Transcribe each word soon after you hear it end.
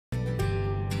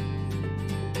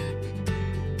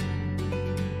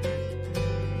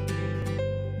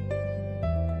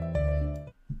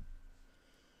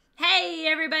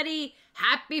everybody.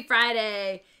 Happy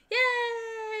Friday.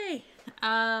 Yay!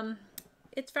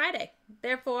 It's Friday.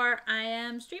 Therefore, I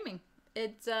am streaming.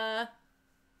 It's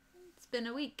been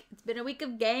a week. It's been a week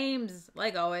of games,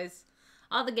 like always.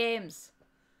 All the games.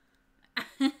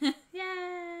 Yay!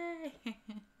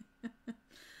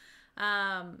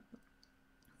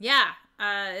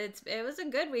 It was a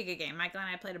good week of game. Michael and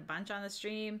I played a bunch on the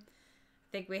stream.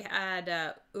 I think we had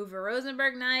Uwe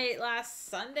Rosenberg night last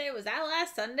Sunday. Was that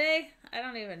last Sunday? I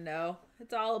don't even know.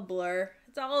 It's all a blur.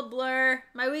 It's all a blur.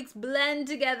 My weeks blend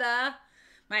together.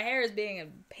 My hair is being a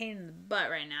pain in the butt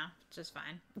right now, which is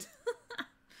fine.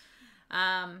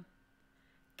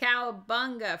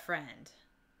 Cowabunga friend.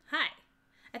 Hi.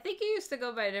 I think you used to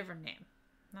go by a different name.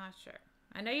 Not sure.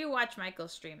 I know you watch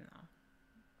Michael's stream, though.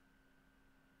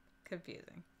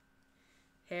 Confusing.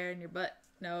 Hair in your butt.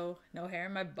 No hair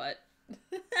in my butt.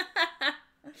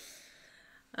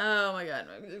 Oh my god.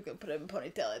 I'm just gonna put it in a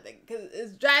ponytail, I think. Because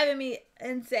it's driving me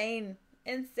insane.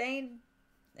 Insane.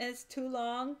 And it's too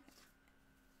long.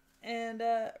 And,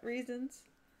 reasons.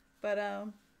 But,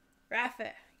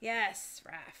 Rafa. Yes,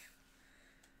 Raf.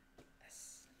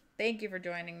 Yes. Thank you for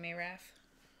joining me, Raf.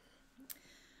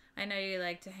 I know you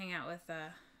like to hang out with,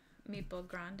 Meeple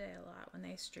Grande a lot when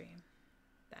they stream.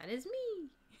 That is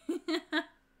me.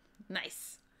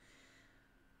 Nice.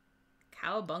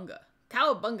 Cowabunga.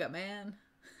 Cowabunga, man.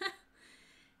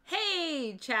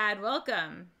 Hey, Chad,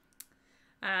 welcome.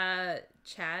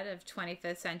 Chad of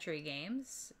 25th Century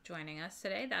Games joining us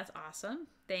today. That's awesome.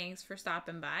 Thanks for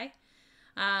stopping by.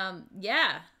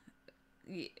 Yeah,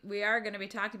 we are going to be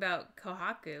talking about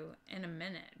Kohaku in a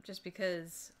minute, just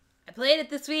because I played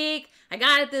it this week. I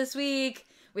got it this week.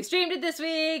 We streamed it this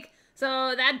week.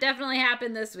 So that definitely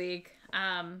happened this week.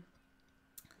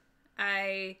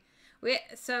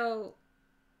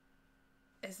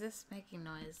 Is this making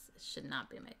noise? It should not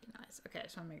be making noise. Okay, I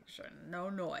just want to make sure. No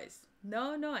noise.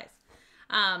 No noise.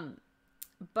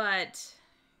 But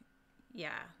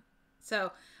yeah.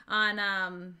 So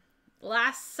on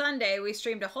last Sunday, we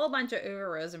streamed a whole bunch of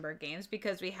Uwe Rosenberg games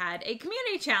because we had a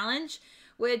community challenge,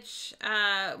 which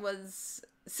was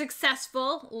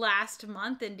successful last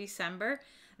month in December.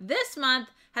 This month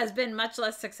has been much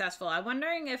less successful. I'm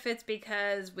wondering if it's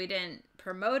because we didn't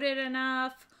promote it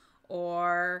enough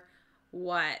or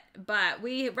what. But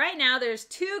right now there's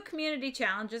 2 community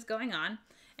challenges going on.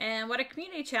 And what a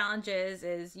community challenge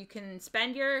is you can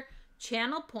spend your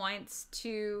channel points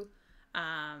to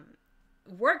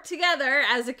work together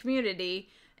as a community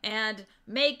and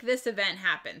make this event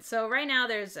happen. So right now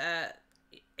there's a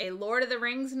Lord of the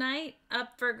Rings night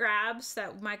up for grabs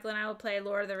that Michael and I will play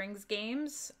Lord of the Rings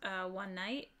games one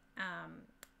night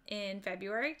in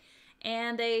February,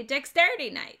 and a dexterity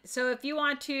night. So if you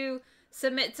want to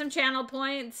submit some channel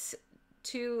points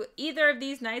to either of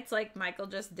these nights, like Michael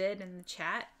just did in the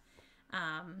chat,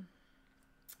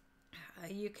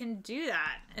 you can do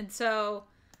that. And so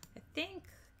I think,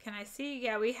 can I see?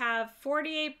 Yeah, we have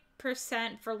 48%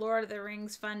 for Lord of the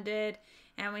Rings funded,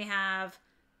 and we have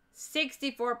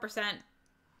 64%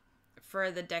 for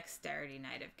the dexterity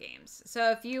night of games.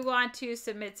 So if you want to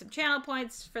submit some channel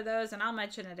points for those, and I'll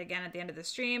mention it again at the end of the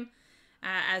stream,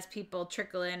 as people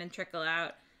trickle in and trickle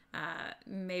out,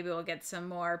 maybe we'll get some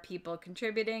more people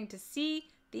contributing to see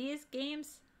these game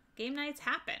nights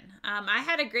happen. I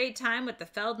had a great time with the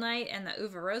Feld night and the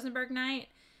Uwe Rosenberg night.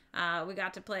 We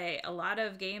got to play a lot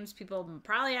of games people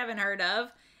probably haven't heard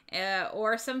of,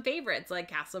 or some favorites like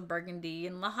Castle Burgundy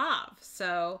and Le Havre.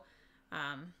 So,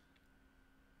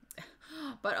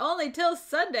 but only till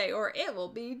Sunday or it will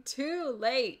be too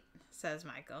late, says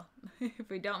Michael. If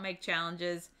we don't make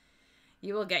challenges,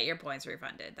 you will get your points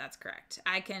refunded. That's correct.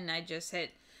 I just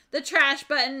hit the trash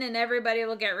button and everybody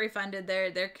will get refunded their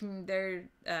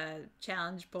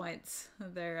challenge points,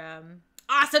 their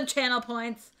awesome channel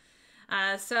points.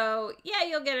 So yeah,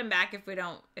 you'll get them back if we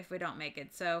don't make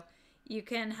it. So you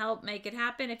can help make it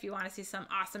happen if you want to see some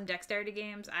awesome dexterity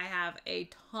games. I have a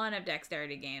ton of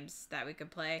dexterity games that we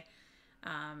could play.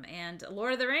 And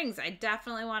Lord of the Rings. I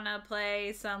definitely want to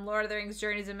play some Lord of the Rings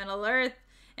Journeys in Middle-earth.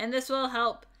 And this will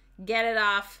help get it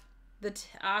off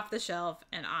the shelf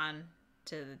and on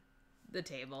to the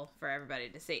table for everybody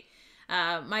to see.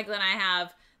 Michael and I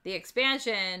have the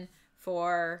expansion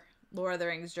for Lord of the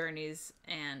Rings Journeys,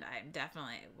 and I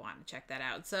definitely want to check that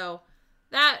out. So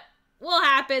that will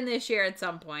happen this year at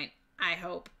some point, I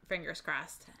hope. Fingers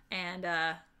crossed. And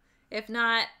if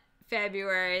not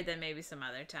February, then maybe some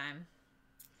other time.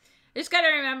 I just got to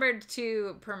remember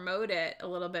to promote it a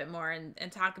little bit more and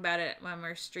talk about it when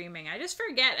we're streaming. I just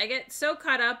forget. I get so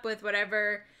caught up with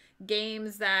whatever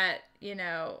games that,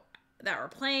 that we're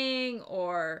playing,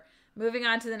 or moving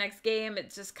on to the next game,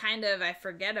 it's just kind of, I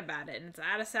forget about it. And it's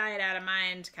out of sight, out of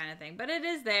mind kind of thing. But it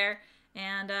is there.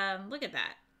 And look at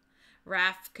that.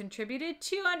 Raph contributed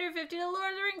 $250 to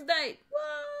Lord of the Rings night.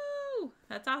 Whoa!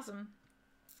 That's awesome.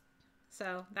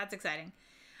 So that's exciting.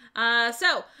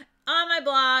 So on my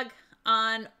blog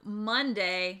on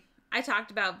Monday, I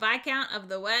talked about Viscount of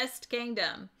the West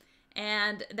Kingdom.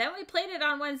 And then we played it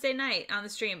on Wednesday night on the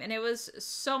stream. And it was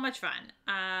so much fun.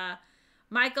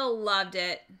 Michael loved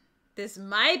it. This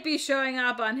might be showing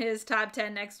up on his top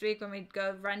 10 next week when we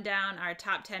go run down our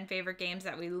top 10 favorite games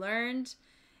that we learned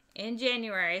in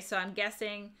January. So I'm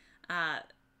guessing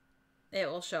it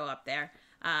will show up there.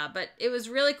 But it was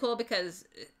really cool because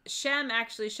Shem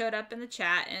actually showed up in the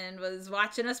chat and was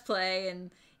watching us play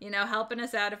and, you know, helping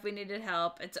us out if we needed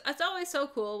help. It's always so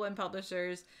cool when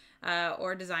publishers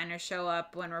or designers show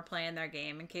up when we're playing their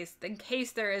game in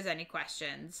case there is any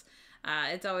questions.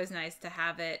 It's always nice to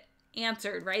have it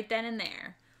answered right then and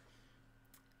there.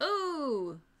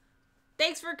 Ooh!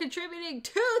 Thanks for contributing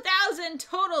 2,000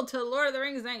 total to Lord of the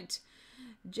Rings night.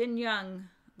 Jin Young.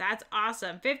 That's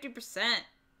awesome. 50%.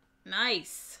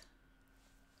 Nice.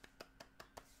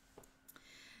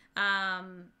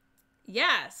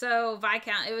 Yeah, so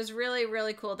Viscount, it was really,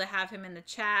 really cool to have him in the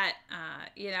chat.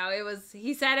 You know,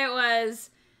 he said it was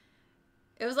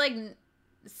like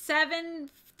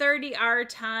 7:30 our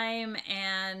time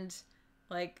and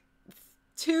like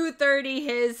 2:30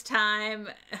 his time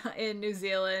in New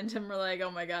Zealand, and we're like,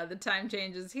 oh my god, the time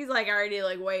changes. He's like already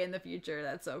like way in the future.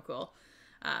 That's so cool.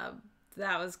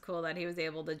 That was cool that he was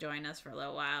able to join us for a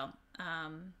little while.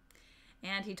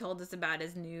 And he told us about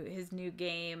his new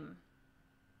game.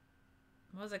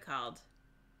 What was it called?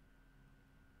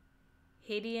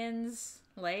 Hadian's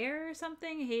Lair or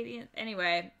something?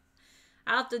 Anyway,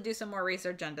 I'll have to do some more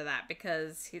research into that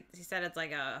because he said it's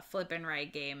like a flip and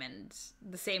write game and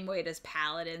the same weight as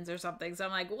Paladins or something. So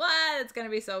I'm like, what? It's going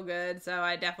to be so good. So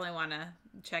I definitely want to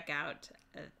check out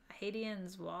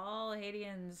Hadian's Wall, I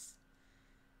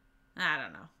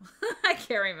don't know. I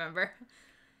can't remember.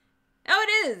 Oh,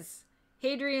 it is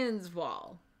Hadrian's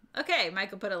Wall. Okay,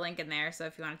 Michael put a link in there, so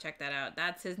if you want to check that out.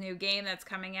 That's his new game that's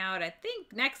coming out, I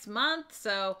think, next month.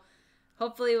 So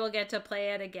hopefully we'll get to play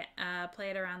it again,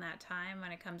 play it around that time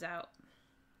when it comes out.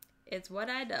 It's what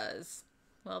I does.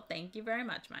 Well, thank you very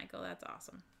much, Michael. That's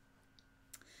awesome.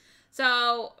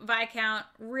 So Viscount,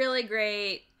 really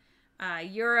great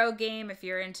Euro game if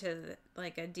you're into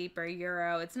like a deeper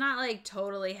Euro. It's not like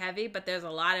totally heavy, but there's a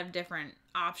lot of different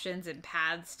options and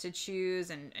paths to choose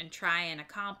and try and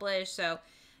accomplish. So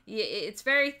it's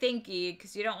very thinky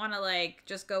because you don't want to like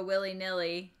just go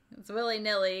willy-nilly. It's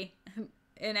willy-nilly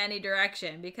in any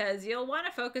direction because you'll want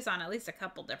to focus on at least a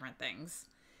couple different things.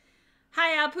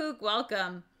 Hi, Alpook.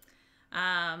 Welcome.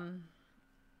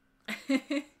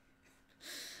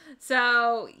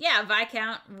 So, yeah,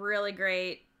 Viscount, really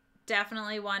great.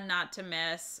 Definitely one not to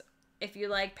miss. If you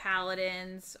like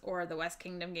Paladins or the West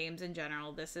Kingdom games in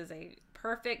general, this is a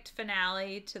perfect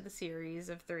finale to the series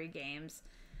of 3 games.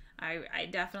 I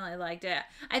definitely liked it.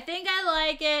 I think I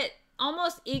like it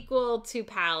almost equal to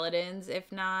Paladins,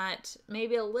 if not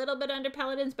maybe a little bit under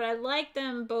Paladins, but I like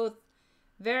them both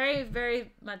very,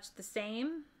 very much the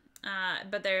same,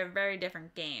 but they're very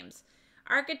different games.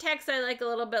 Architects I like a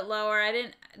little bit lower.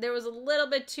 There was a little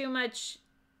bit too much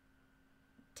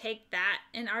take that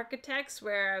in Architects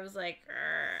where I was like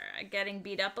getting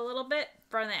beat up a little bit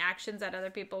from the actions that other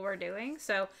people were doing.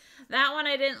 So that one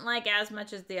I didn't like as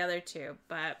much as the other 2,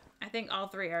 but I think all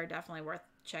 3 are definitely worth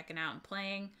checking out and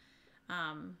playing.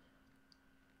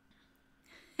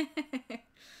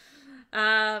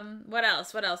 What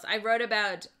else? I wrote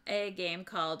about a game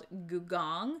called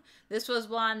Gugong. This was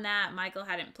one that Michael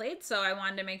hadn't played, so I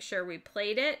wanted to make sure we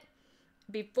played it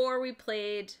before we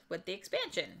played with the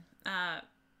expansion.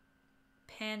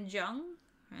 Panjung?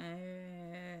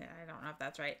 I don't know if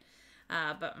that's right.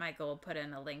 But Michael will put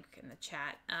in a link in the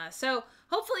chat. So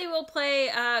hopefully we'll play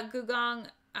Gugong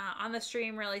on the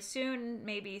stream really soon,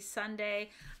 maybe Sunday.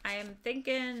 I am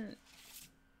thinking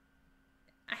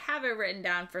I have it written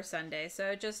down for Sunday,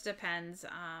 so it just depends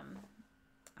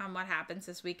on what happens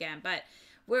this weekend. But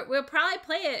we'll probably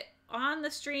play it on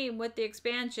the stream with the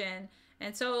expansion,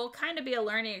 and so it'll kind of be a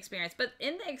learning experience. But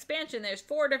in the expansion, there's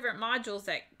 4 different modules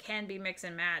that can be mixed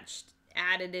and matched,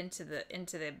 added into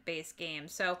the base game.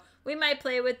 So we might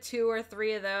play with 2 or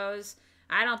 3 of those.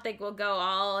 I don't think we'll go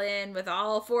all in with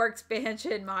all 4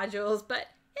 expansion modules, but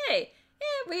hey,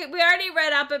 we already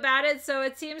read up about it, so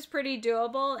it seems pretty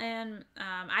doable, and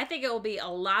I think it will be a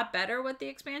lot better with the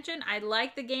expansion. I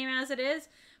like the game as it is,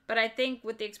 but I think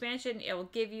with the expansion, it will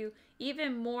give you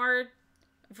even more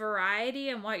variety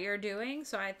in what you're doing.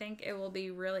 So I think it will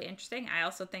be really interesting. I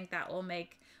also think that will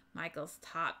make Michael's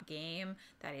top game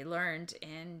that he learned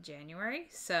in January.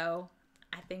 So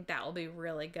I think that will be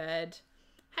really good.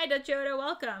 Hi, Dutch Yoda.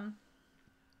 Welcome.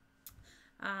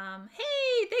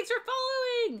 Hey, thanks for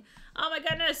following. Oh my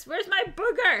goodness, where's my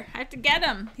booger? I have to get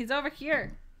him. He's over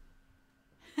here.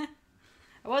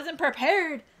 I wasn't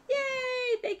prepared.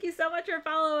 Yay! Thank you so much for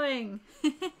following.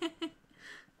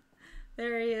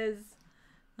 There he is.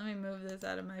 Let me move this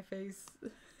out of my face.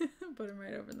 Put him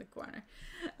right over in the corner.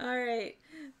 All right.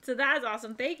 So that's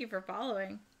awesome. Thank you for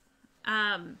following.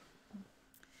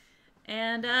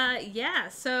 Yeah,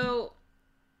 so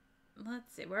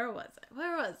let's see. Where was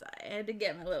I? I had to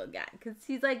get my little guy because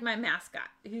he's like my mascot.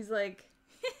 He's like,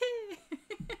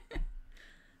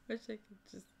 wish I could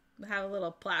just have a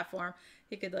little platform.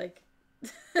 He could like,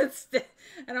 I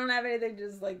don't have anything to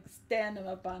just like stand him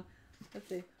up on. Let's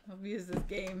see. I'll use this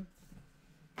game.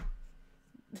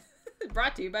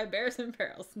 Brought to you by Bears and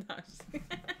Barrels. No,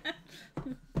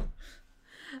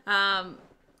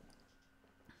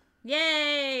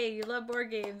 yay! You love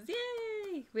board games.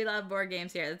 Yay! We love board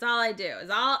games here. That's all I do.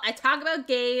 I talk about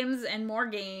games and more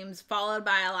games, followed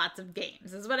by lots of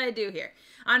games. That's what I do here.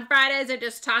 On Fridays, I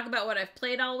just talk about what I've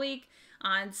played all week.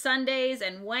 On Sundays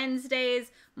and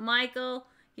Wednesdays, Michael,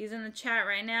 he's in the chat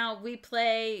right now. We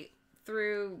play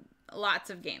through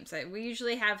lots of games. We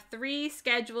usually have 3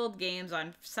 scheduled games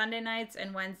on Sunday nights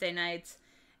and Wednesday nights,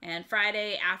 and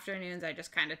Friday afternoons I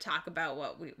just kind of talk about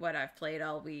what I've played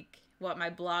all week, what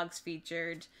my blogs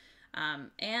featured,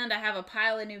 and I have a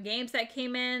pile of new games that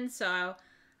came in, so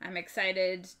I'm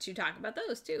excited to talk about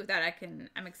those too.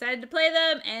 I'm excited to play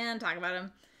them and talk about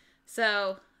them.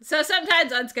 So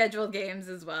sometimes unscheduled games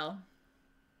as well.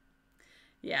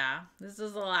 Yeah, this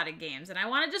is a lot of games. And I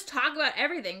want to just talk about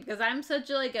everything because I'm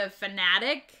such a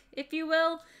fanatic, if you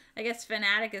will. I guess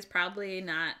fanatic is probably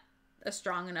not a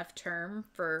strong enough term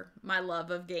for my love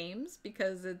of games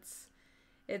because it's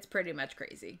pretty much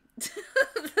crazy.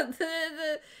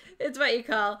 It's what you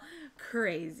call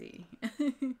crazy.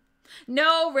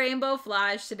 No Rainbow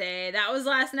Flash today. That was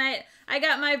last night. I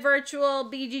got my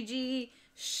virtual BGG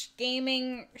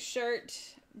gaming shirt,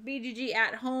 BGG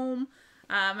at home.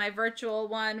 My virtual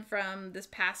one from this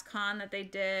past con that they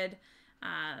did.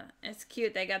 It's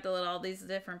cute. They got all these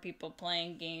different people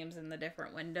playing games in the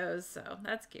different windows, so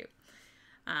that's cute.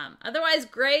 Otherwise,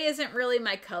 gray isn't really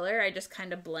my color. I just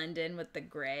kind of blend in with the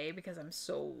gray because I'm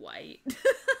so white.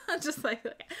 Just like,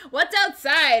 what's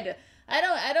outside?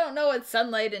 I don't know what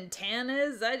sunlight and tan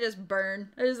is. I just burn.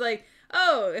 I just like,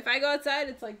 oh, if I go outside,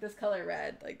 it's like this color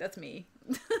red. Like, that's me.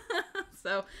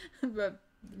 So, but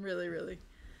really, really.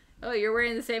 Oh, you're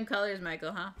wearing the same colors,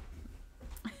 Michael, huh?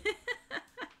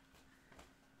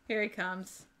 Here he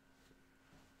comes.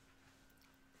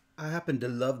 I happen to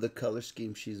love the color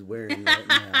scheme she's wearing right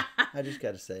now. I just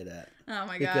got to say that. Oh,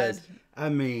 my God. Because, I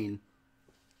mean,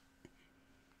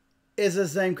 it's the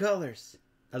same colors.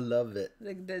 I love it.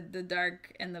 The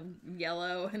dark and the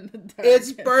yellow and the dark.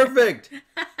 It's perfect.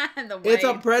 And the white. It's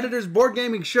a Predators board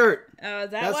gaming shirt. Oh,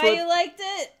 is that why you liked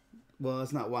it? Well,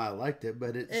 that's not why I liked it,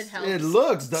 but it helps. It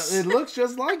looks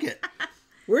just like it.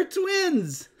 We're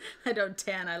twins. I don't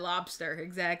tan, I lobster,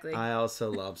 exactly. I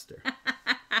also lobster.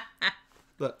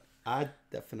 But I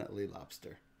definitely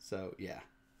lobster. So, yeah.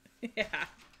 Yeah.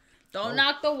 Don't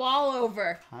knock the wall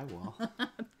over. Hi, wall.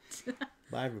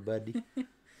 Bye, everybody.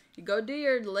 You go do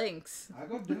your links. I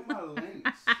go do my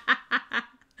links.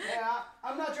 Yeah,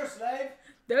 I'm not your slave.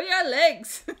 Do your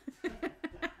links.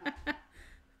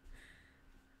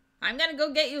 I'm gonna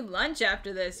go get you lunch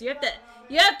after this. You have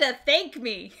to thank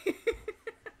me.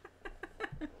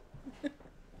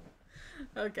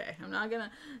 Okay, I'm not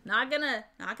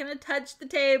gonna touch the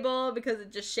table because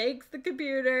it just shakes the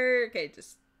computer. Okay,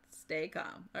 just stay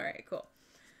calm. All right, cool.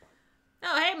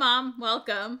 Oh, hey, Mom,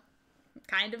 welcome.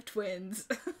 Kind of twins.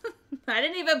 I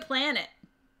didn't even plan it.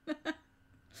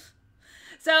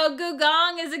 So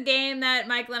Gugong is a game that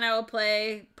Michael and I will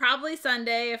play probably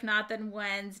Sunday, if not then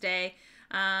Wednesday.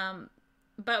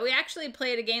 But we actually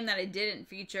played a game that I didn't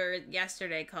feature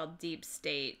yesterday called Deep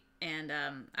State. And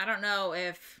I don't know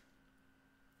if...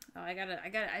 Oh, I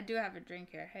do have a drink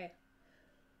here. Hey.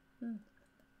 Woo.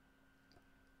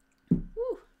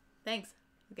 Thanks.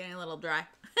 I'm getting a little dry.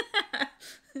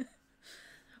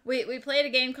 We played a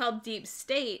game called Deep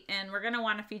State, and we're going to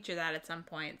want to feature that at some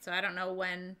point. So I don't know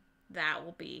when that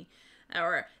will be.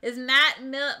 Or is Matt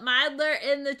Midler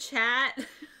in the chat?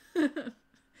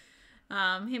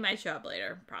 He might show up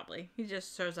later, probably. He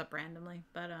just shows up randomly.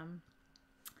 But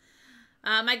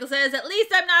Michael says, at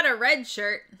least I'm not a red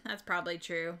shirt. That's probably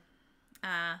true.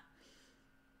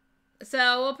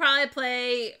 So we'll probably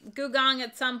play Gugong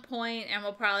at some point, and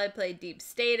we'll probably play Deep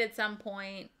State at some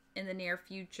point in the near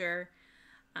future.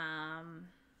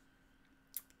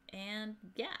 And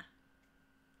yeah,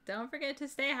 don't forget to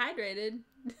stay hydrated.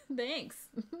 Thanks.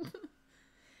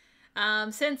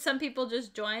 Since some people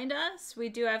just joined us, we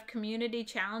do have community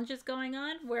challenges going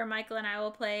on where Michael and I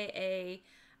will play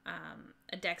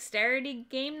a dexterity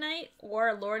game night or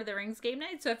a Lord of the Rings game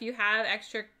night. So if you have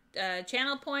extra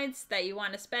channel points that you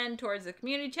want to spend towards the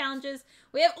community challenges,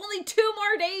 we have only 2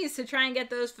 more days to try and get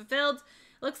those fulfilled.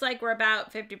 Looks like we're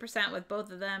about 50% with both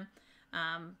of them.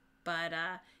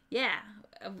 Yeah,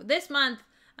 this month,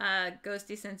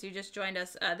 Ghosty, since you just joined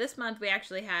us, this month we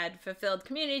actually had fulfilled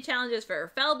community challenges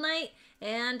for Feld Night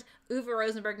and Uwe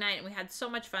Rosenberg Night, and we had so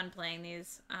much fun playing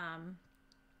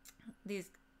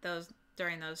those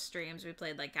during those streams. We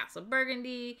played like Castle of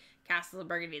Burgundy,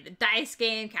 the dice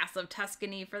game, Castle of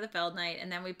Tuscany for the Feld Night,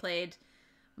 and then we played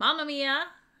Mamma Mia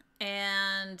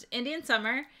and Indian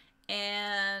Summer,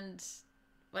 and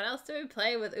what else did we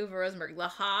play with Uwe Rosenberg? Le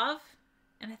Havre,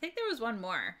 and I think there was one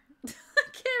more. I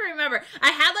can't remember. I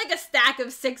had like a stack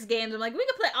of 6 games. I'm like, we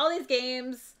could play all these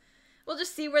games. We'll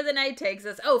just see where the night takes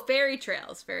us. Oh, Fairy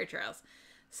Trails.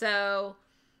 So,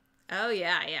 oh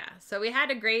yeah. So we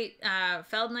had a great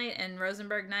Feld Night and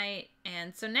Rosenberg Night.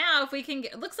 And so now if we can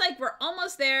get, looks like we're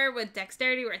almost there with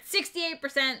dexterity. We're at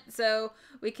 68%. So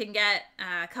we can get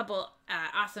a couple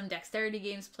awesome dexterity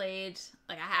games played.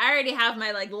 Like I already have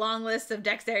my like long list of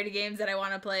dexterity games that I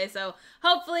want to play. So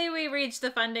hopefully we reach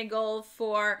the funding goal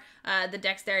for the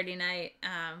dexterity night.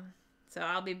 So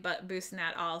I'll be boosting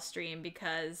that all stream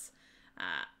because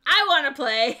I want to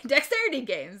play dexterity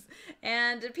games.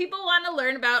 And people want to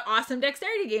learn about awesome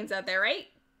dexterity games out there, right?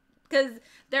 Because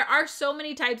there are so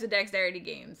many types of dexterity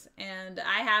games, and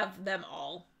I have them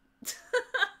all.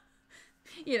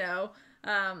 You know,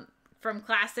 from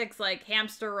classics like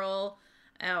Hamster Roll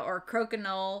or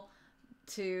Crokinole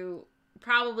to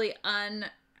probably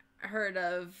unheard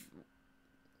of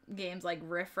games like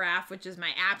Riff Raff, which is my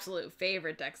absolute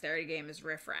favorite dexterity game is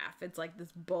Riff Raff. It's like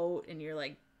this boat, and you're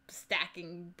like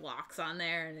stacking blocks on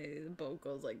there, and the boat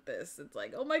goes like this. It's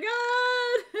like, oh my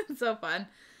god, it's so fun.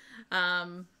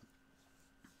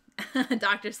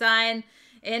 Dr. Sign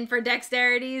in for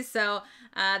dexterities, so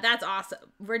that's awesome.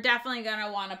 We're definitely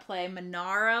gonna want to play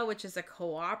Manara, which is a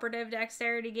cooperative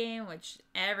dexterity game, which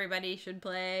everybody should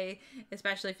play,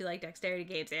 especially if you like dexterity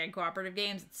games and cooperative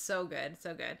games. It's so good.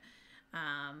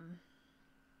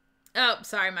 Oh,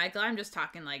 sorry, Michael, I'm just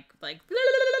talking like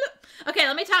okay,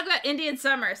 let me talk about Indian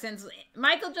Summer, since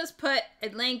Michael just put a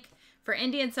link for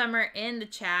Indian Summer in the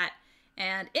chat.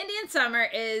 And Indian Summer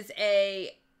is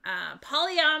a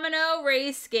polyomino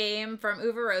race game from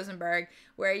Uwe Rosenberg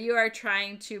where you are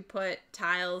trying to put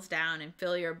tiles down and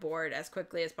fill your board as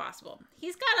quickly as possible.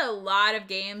 He's got a lot of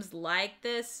games like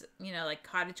this, you know, like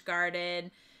Cottage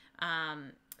Garden,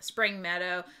 Spring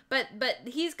Meadow, but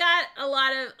he's got a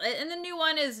lot of, and the new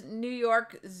one is New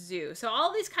York Zoo. So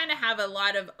all these kind of have a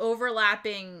lot of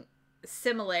overlapping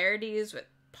similarities with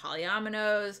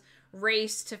polyominoes,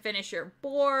 race to finish your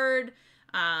board,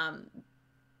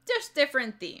 just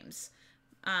different themes.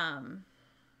 Oh,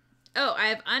 I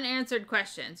have unanswered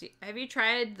questions. Have you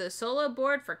tried the solo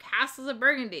board for Castles of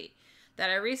Burgundy that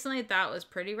I recently thought was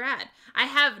pretty rad? I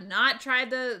have not tried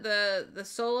the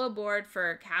solo board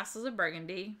for Castles of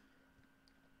Burgundy.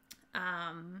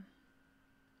 I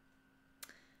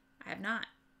have not.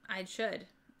 I should.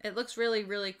 It looks really,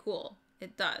 really cool.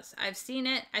 It does. I've seen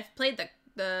it. I've played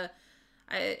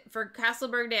for Castle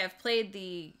of Burgundy, I've played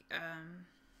the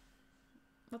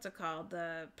what's it called?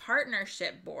 The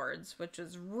partnership boards, which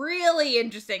was really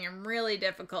interesting and really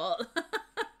difficult.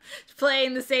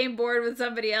 Playing the same board with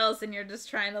somebody else and you're just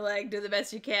trying to like do the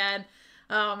best you can.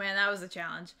 Oh man, that was a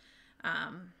challenge.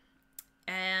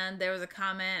 And there was a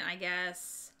comment, I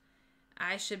guess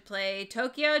I should play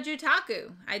Tokyo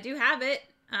Jutaku. I do have it.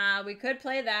 We could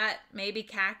play that. Maybe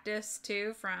Cactus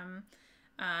too from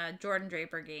Jordan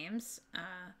Draper Games.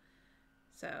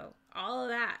 So all of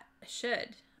that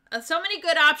should. So many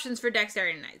good options for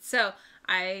dexterity nights. So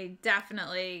I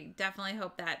definitely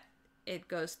hope that it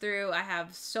goes through. I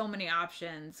have so many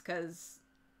options because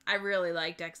I really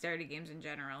like dexterity games in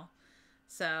general.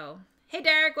 So, hey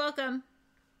Derek, welcome.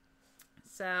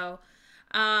 So,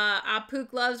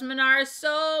 Apuk loves Manara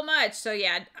so much. So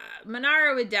yeah,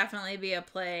 Manara would definitely be a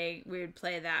play. We would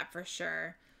play that for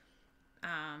sure.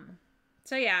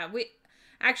 So yeah,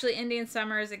 actually Indian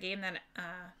Summer is a game that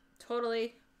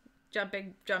totally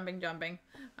jumping.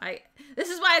 This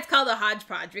is why it's called a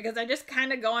hodgepodge, because I just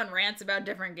kind of go on rants about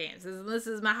different games. This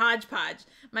is my hodgepodge.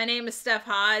 My name is Steph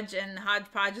Hodge, and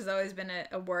hodgepodge has always been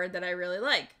a word that I really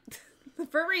like.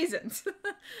 for reasons.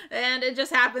 And it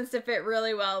just happens to fit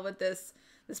really well with this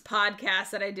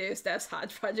podcast that I do, Steph's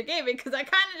Hodgepodge of Gaming, because I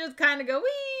kind of go,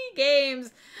 wee,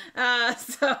 games.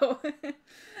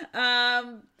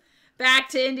 Back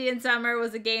to Indian Summer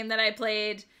was a game that I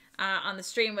played on the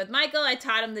stream with Michael. I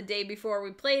taught him the day before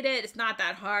we played it. It's not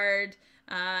that hard.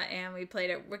 And we played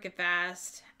it wicked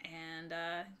fast. And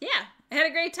yeah, I had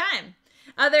a great time.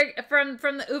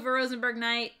 From the Uwe Rosenberg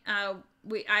night,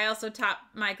 I also taught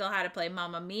Michael how to play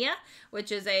Mamma Mia,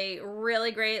 which is a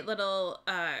really great little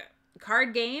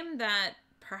card game that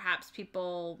perhaps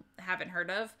people haven't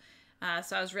heard of.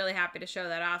 So I was really happy to show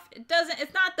that off.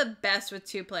 It's not the best with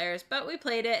 2 players, but we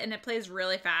played it and it plays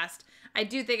really fast. I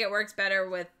do think it works better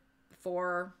with 4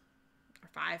 or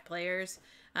 5 players.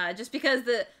 Just because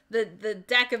the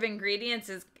deck of ingredients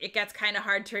it gets kind of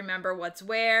hard to remember what's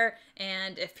where,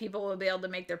 and if people will be able to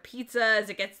make their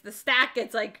pizzas, the stack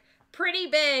gets like pretty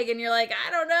big, and you're like, I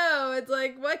don't know, it's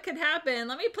like, what could happen?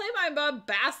 Let me play my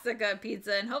Bombastica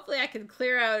pizza, and hopefully I can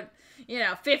clear out,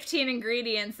 15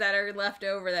 ingredients that are left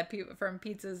over from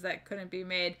pizzas that couldn't be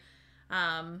made.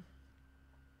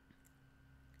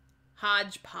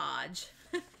 Hodgepodge.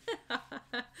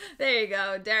 There you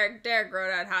go. Derek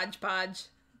wrote out Hodgepodge.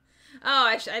 Oh,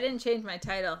 I didn't change my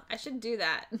title. I should do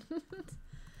that.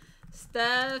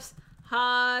 Steph's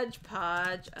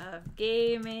Hodgepodge of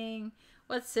Gaming.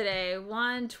 What's today?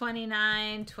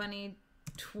 1/29/2021.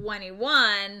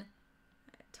 I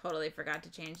totally forgot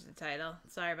to change the title.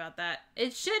 Sorry about that.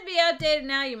 It should be updated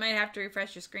now. You might have to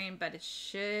refresh your screen, but it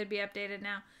should be updated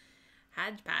now.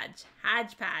 Hodgepodge.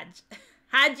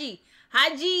 Haji.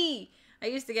 I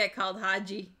used to get called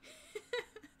Haji.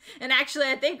 And actually,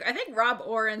 I think Rob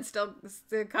Oren still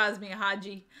calls me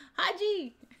Haji.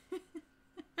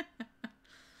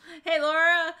 Hey,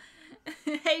 Laura.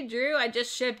 Hey, Drew. I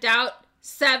just shipped out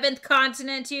 7th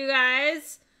Continent to you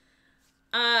guys.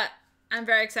 I'm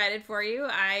very excited for you.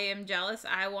 I am jealous.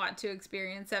 I want to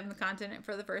experience 7th Continent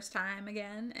for the first time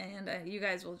again, and you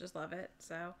guys will just love it.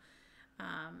 So,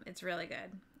 it's really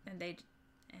good, and they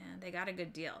got a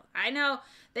good deal. I know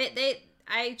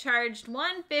I charged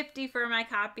 $150 for my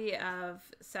copy of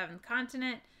 7th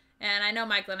Continent, and I know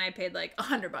Michael and I paid like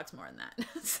 $100 more than that.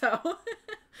 So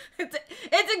it's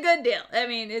a good deal. I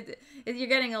mean, you're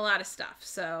getting a lot of stuff.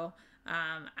 So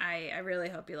I really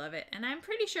hope you love it, and I'm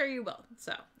pretty sure you will.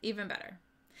 So even better.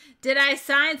 Did I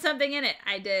sign something in it?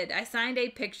 I did. I signed a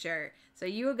picture. So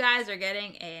you guys are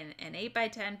getting an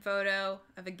 8x10 photo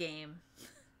of a game.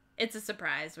 It's a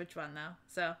surprise which one, though.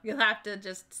 So you'll have to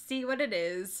just see what it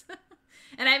is.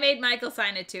 And I made Michael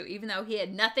sign it, too, even though he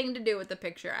had nothing to do with the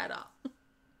picture at all.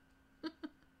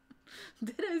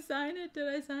 Did I sign it?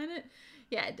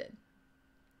 Yeah, I did.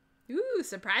 Ooh,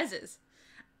 surprises.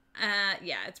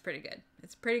 Yeah, it's pretty good.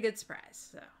 It's a pretty good surprise.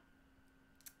 So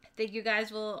I think you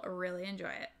guys will really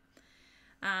enjoy it.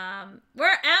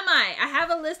 Where am I? I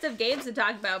have a list of games to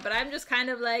talk about, but I'm just kind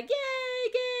of like,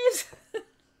 yay, games.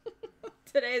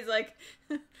 Today's like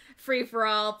free for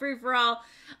all.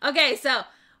 Okay, so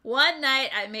one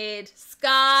night I made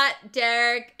Scott,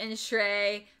 Derek, and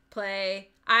Shrey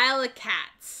play Isle of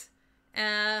Cats.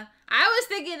 I was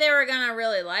thinking they were gonna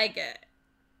really like it.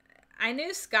 I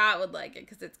knew Scott would like it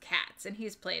because it's cats, and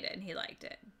he's played it and he liked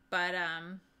it. But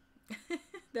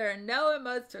there are no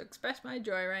emotes to express my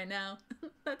joy right now.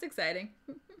 That's exciting.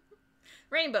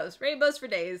 Rainbows for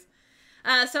days.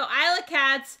 So Isle of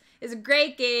Cats is a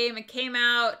great game. It came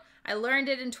out. I learned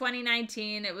it in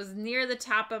 2019. It was near the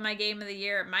top of my game of the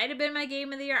year. It might have been my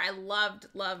game of the year. I loved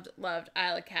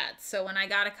Isle of Cats. So when I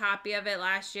got a copy of it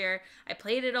last year, I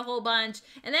played it a whole bunch,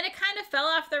 and then it kind of fell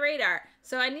off the radar.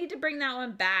 So I need to bring that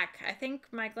one back. I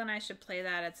think Michael and I should play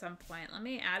that at some point. Let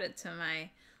me add it to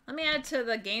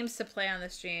the games to play on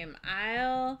the stream.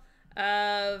 Isle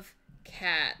of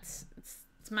Cats.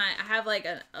 I have like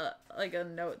a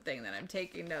note thing that I'm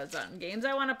taking notes on games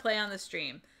I want to play on the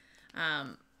stream.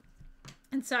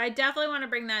 And so I definitely want to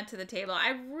bring that to the table. I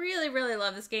really, really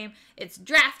love this game. It's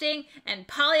drafting and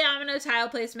polyomino tile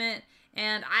placement,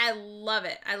 and I love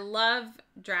it. I love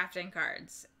drafting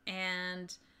cards.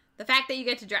 And the fact that you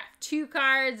get to draft 2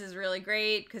 cards is really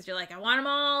great because you're like, I want them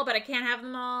all, but I can't have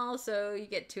them all, so you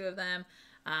get 2 of them.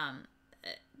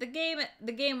 The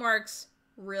game works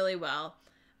really well.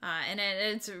 And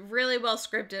it's really well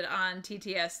scripted on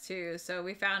TTS too. So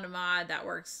we found a mod that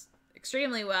works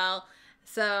extremely well.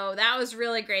 So that was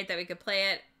really great that we could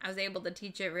play it. I was able to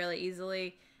teach it really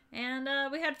easily, and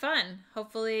we had fun.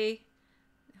 Hopefully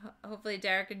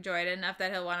Derek enjoyed it enough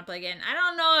that he'll want to play again. I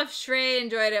don't know if Shrey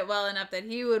enjoyed it well enough that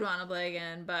he would want to play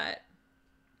again, but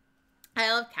I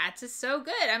Love Cats is so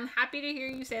good. I'm happy to hear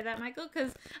you say that, Michael,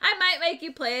 because I might make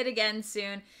you play it again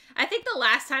soon. I think the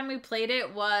last time we played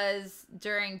it was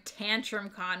during Tantrum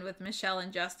Con with Michelle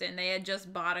and Justin. They had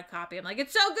just bought a copy. I'm like,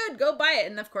 it's so good, go buy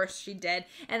it. And of course she did.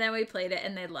 And then we played it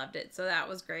and they loved it. So that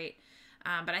was great.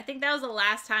 But I think that was the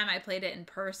last time I played it in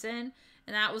person.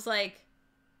 And that was like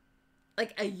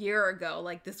a year ago,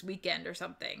 like this weekend or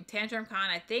something. Tantrum Con,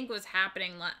 I think, was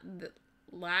happening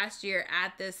last year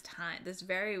at this time, this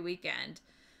very weekend.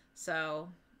 So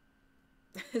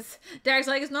Derek's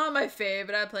like, it's not my fave,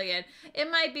 but I play it.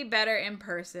 It might be better in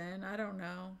person. I don't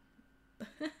know.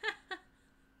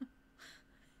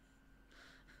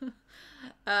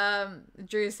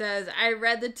 Drew says, I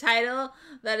read the title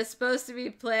that is supposed to be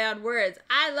play on words.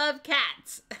 I love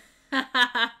cats.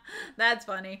 That's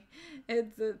funny.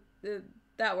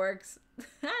 That works.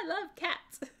 I love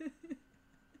cats.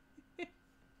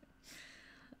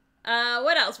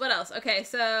 What else? Okay,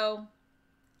 so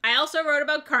I also wrote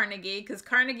about Carnegie, because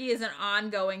Carnegie is an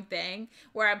ongoing thing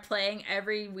where I'm playing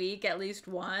every week at least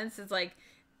once. It's like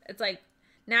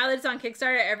now that it's on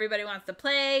Kickstarter, everybody wants to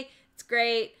play. It's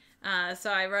great. So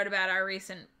I wrote about our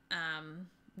recent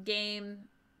game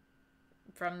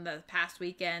from the past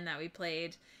weekend that we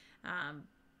played.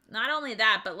 Not only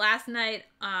that, but last night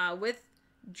with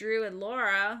Drew and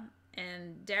Laura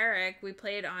and Derek, we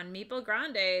played on Meeple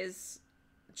Grande's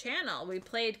channel. We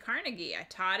played Carnegie. I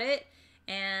taught it,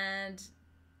 and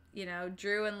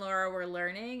Drew and Laura were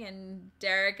learning, and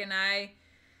Derek and I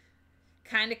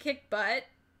kind of kicked butt,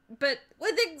 but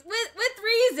with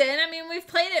reason. I mean, we've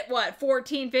played it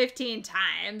 14, 15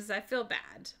 times. I feel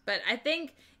bad, but I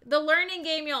think the learning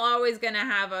game, you're always gonna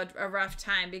have a rough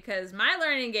time, because my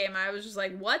learning game, I was just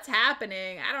like, what's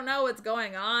happening? I don't know what's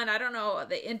going on. I don't know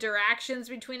the interactions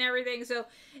between everything. So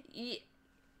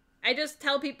I just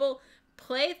tell people,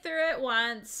 play through it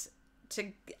once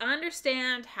to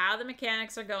understand how the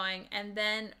mechanics are going, and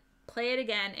then play it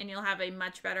again, and you'll have a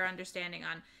much better understanding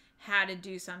on how to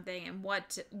do something and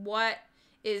what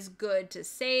is good to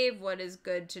save, what is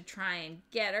good to try and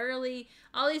get early,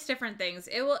 all these different things.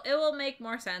 It will make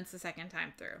more sense the second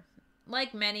time through.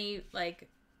 Like many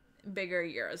bigger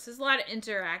Euros, there's a lot of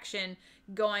interaction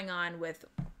going on with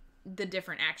the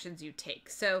different actions you take.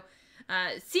 So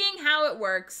seeing how it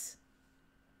works,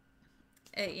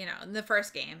 in the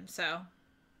first game. So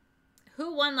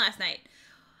who won last night?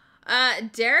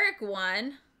 Derek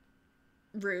won.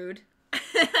 Rude.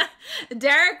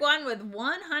 Derek won with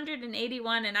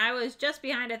 181, and I was just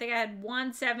behind. I think I had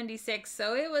 176.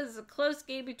 So it was a close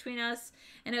game between us,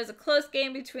 and it was a close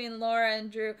game between Laura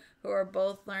and Drew, who are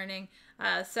both learning.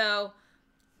 So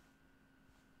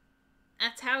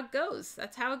that's how it goes.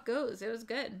 It was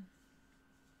good.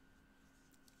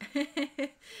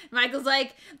 Michael's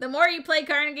like, the more you play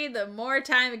Carnegie, the more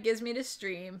time it gives me to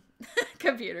stream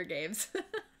computer games.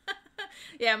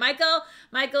 Yeah, Michael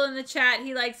in the chat,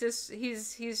 he likes this.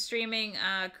 He's streaming.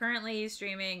 Currently, he's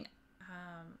streaming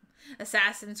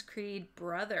Assassin's Creed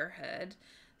Brotherhood.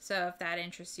 So if that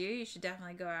interests you, you should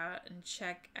definitely go out and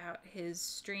check out his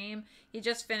stream. He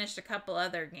just finished a couple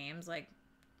other games like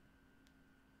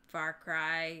Far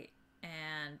Cry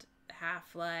and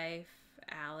Half-Life.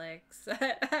 Alex.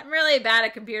 I'm really bad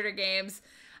at computer games.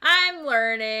 I'm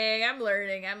learning.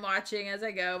 I'm watching as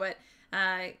I go. But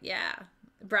yeah,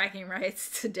 bragging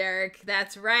rights to Derek.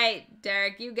 That's right,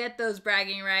 Derek. You get those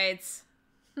bragging rights.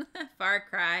 Far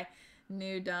Cry,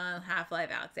 New Dawn, Half-Life,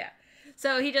 Alex. Yeah.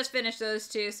 So he just finished those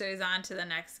two, so he's on to the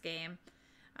next game.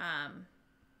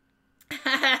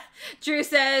 Drew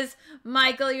says,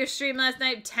 Michael, your stream last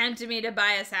night tempted me to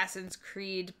buy Assassin's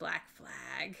Creed Black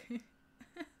Flag.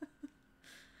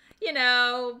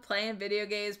 Playing video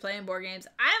games, playing board games.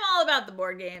 I'm all about the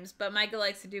board games, but Michael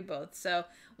likes to do both. So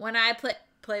when I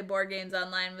play board games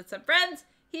online with some friends,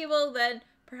 he will then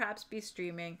perhaps be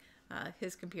streaming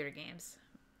his computer games.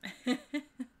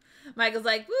 Michael's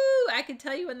like, woo, I can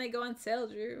tell you when they go on sale,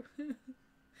 Drew.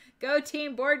 Go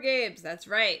team board games. That's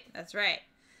right.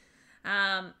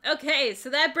 Okay, so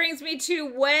that brings me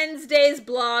to Wednesday's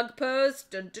blog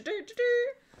post. Dun, dun, dun, dun,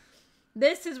 dun.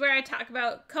 This is where I talk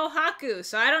about Kohaku.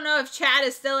 So I don't know if Chad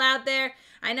is still out there.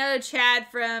 I know Chad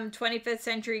from 25th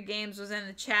Century Games was in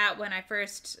the chat when I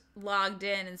first logged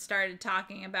in and started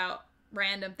talking about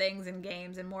random things in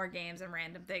games and more games and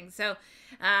random things. So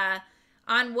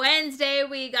on Wednesday,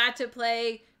 we got to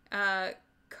play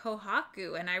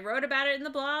Kohaku, and I wrote about it in the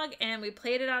blog, and we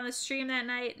played it on the stream that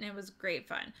night, and it was great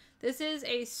fun. This is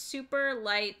a super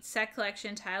light set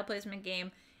collection tile placement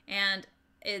game, and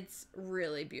it's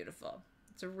really beautiful.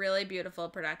 It's a really beautiful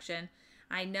production.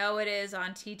 I know it is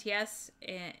on TTS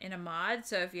in a mod,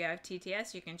 so if you have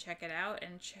TTS, you can check it out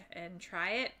and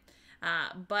try it.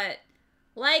 But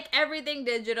like everything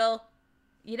digital,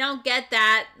 you don't get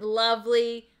that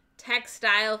lovely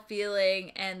textile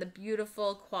feeling and the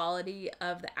beautiful quality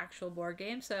of the actual board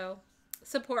game. So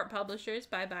support publishers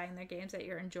by buying their games that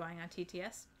you're enjoying on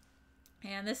TTS.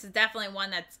 And this is definitely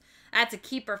one that's a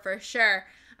keeper for sure.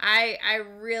 I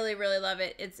really, really love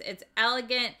it. It's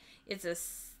elegant.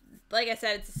 It's like I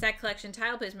said, it's a set collection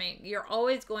tile placement. You're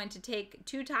always going to take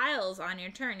 2 tiles on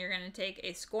your turn. You're going to take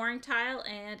a scoring tile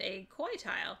and a koi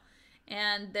tile.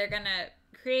 And they're going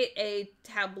to create a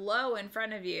tableau in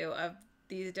front of you of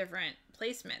these different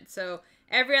placements. So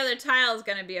every other tile is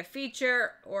going to be a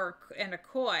feature and a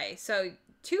koi. So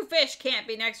 2 fish can't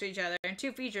be next to each other and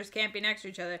 2 features can't be next to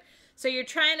each other. So you're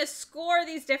trying to score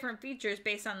these different features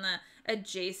based on the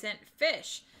adjacent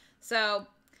fish. So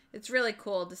it's really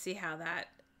cool to see how that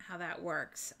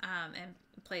works and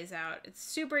plays out. It's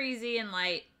super easy and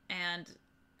light and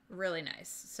really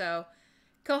nice. So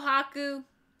Kohaku,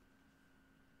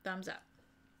 thumbs up.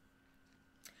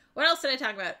 What else did I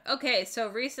talk about? Okay, so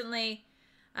recently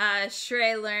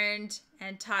Shrey learned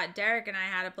and taught Derek and I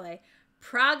how to play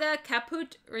Praga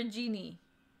Caput Regini.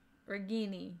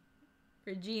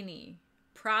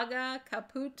 Praga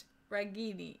Caput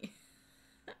Regini.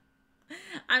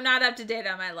 I'm not up to date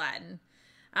on my Latin.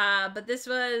 But this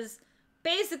was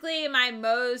basically my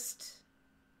most,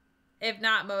 if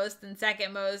not most, and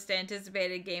second most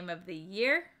anticipated game of the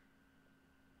year.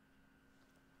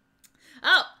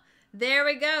 Oh, there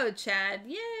we go, Chad.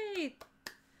 Yay!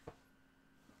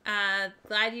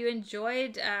 Glad you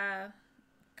enjoyed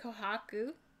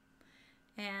Kohaku.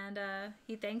 And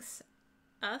he thanks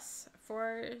us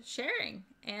for sharing.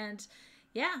 And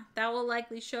yeah, that will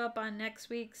likely show up on next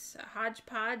week's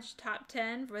Hodgepodge Top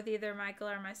 10 with either Michael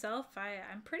or myself.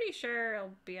 I'm pretty sure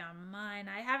it'll be on mine.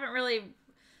 I haven't really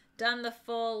done the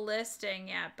full listing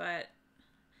yet, but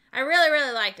I really,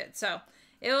 really liked it. So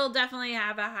it will definitely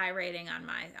have a high rating on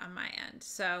my end.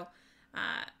 So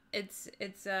it's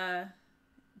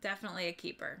definitely a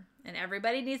keeper, and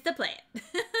everybody needs to play it.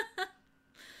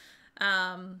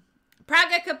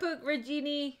 Praga Caput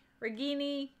Regini.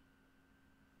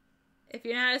 If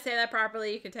you know how to say that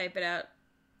properly, you can type it out.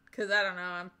 Because I don't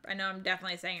know. I know I'm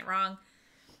definitely saying it wrong.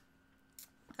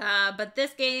 But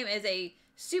this game is a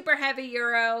super heavy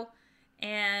Euro.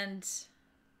 And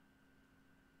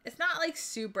it's not like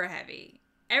super heavy.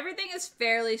 Everything is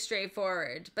fairly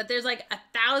straightforward. But there's like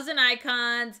 1,000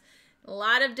 icons. A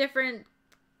lot of different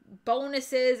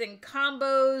bonuses and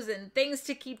combos and things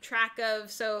to keep track of.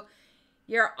 So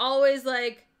you're always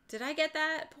like, did I get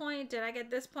that point? Did I get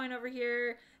this point over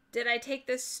here? Did I take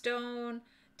this stone?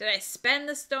 Did I spend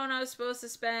the stone I was supposed to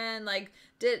spend? Like,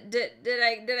 did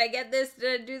I get this?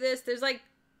 Did I do this? There's like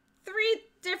 3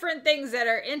 different things that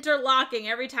are interlocking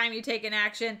every time you take an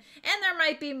action. And there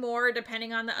might be more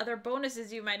depending on the other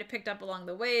bonuses you might have picked up along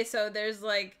the way. So there's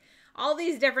like all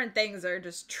these different things are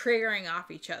just triggering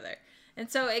off each other. And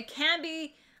so it can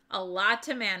be a lot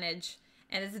to manage.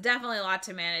 And it's definitely a lot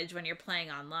to manage when you're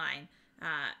playing online.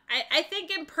 I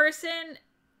think in person,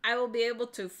 I will be able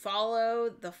to follow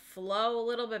the flow a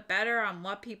little bit better on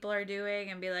what people are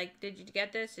doing and be like, did you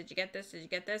get this? Did you get this? Did you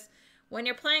get this? When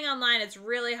you're playing online, it's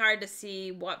really hard to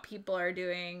see what people are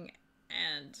doing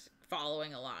and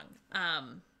following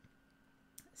along.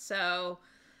 So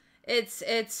it's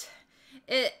a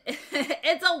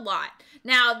lot.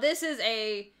 Now, this is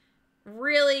a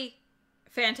really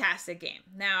fantastic game.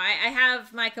 Now, I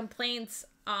have my complaints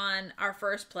on our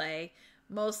first play,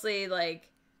 mostly like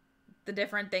the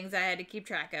different things I had to keep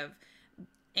track of,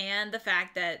 and the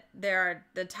fact that there are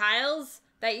the tiles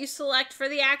that you select for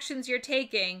the actions you're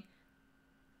taking.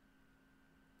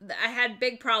 I had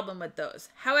big problem with those.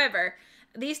 However,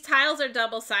 these tiles are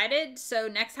double-sided, so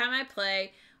next time I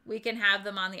play, we can have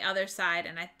them on the other side,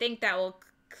 and I think that will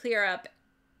clear up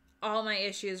all my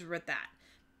issues with that.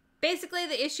 Basically,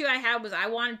 the issue I had was I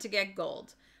wanted to get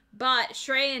gold, but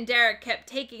Shrey and Derek kept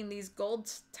taking these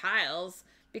gold tiles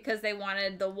because they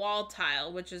wanted the wall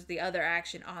tile, which is the other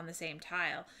action on the same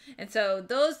tile. And so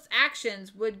those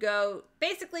actions would go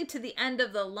basically to the end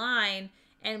of the line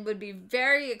and would be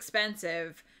very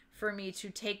expensive for me to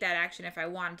take that action if I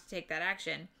wanted to take that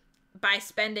action. By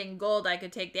spending gold, I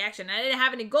could take the action. I didn't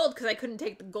have any gold because I couldn't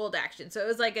take the gold action. So it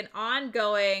was like an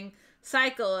ongoing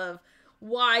cycle of,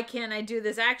 why can't I do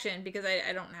this action? Because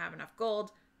I don't have enough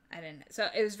gold. So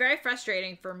it was very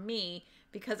frustrating for me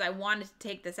because I wanted to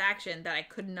take this action that I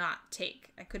could not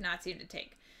take. I could not seem to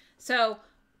take. So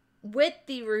with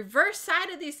the reverse side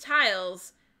of these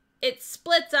tiles, it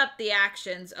splits up the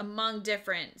actions among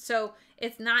different. So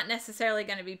it's not necessarily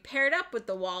going to be paired up with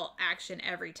the wall action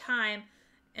every time.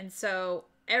 And so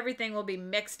everything will be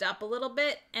mixed up a little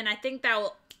bit, and I think that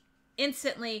will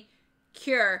instantly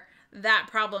cure that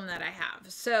problem that I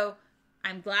have. So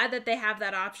I'm glad that they have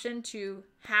that option to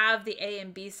have the A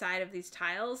and B side of these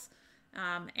tiles,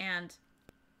 and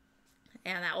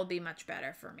that will be much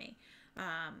better for me.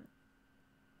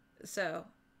 So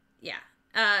yeah,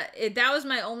 that was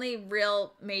my only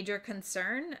real major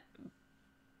concern.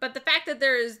 But the fact that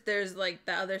there's like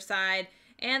the other side,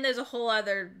 and there's a whole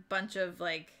other bunch of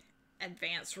like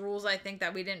advanced rules, I think,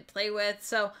 that we didn't play with.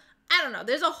 So I don't know.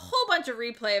 There's a whole bunch of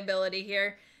replayability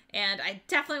here, and I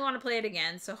definitely want to play it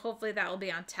again. So hopefully that will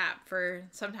be on tap for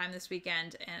sometime this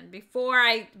weekend, and before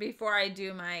I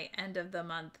do my end of the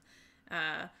month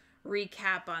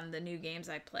recap on the new games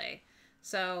I play.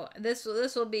 So this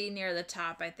will be near the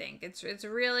top, I think. It's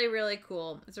really, really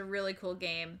cool. It's a really cool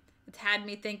game. It's had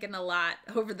me thinking a lot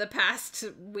over the past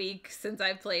week since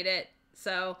I played it.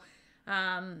 So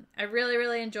I really,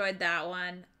 really enjoyed that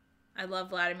one. I love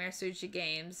Vladimir Suchi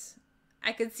games.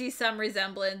 I could see some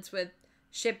resemblance with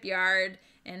Shipyard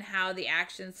and how the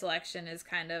action selection is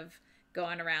kind of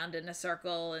going around in a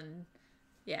circle. And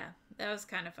yeah, that was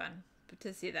kind of fun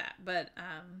to see that. But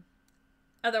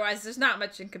otherwise, there's not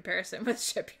much in comparison with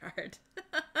Shipyard.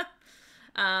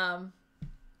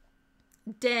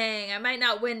 Dang, I might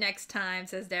not win next time,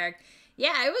 says Derek.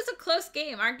 Yeah, it was a close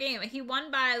game. Our game, he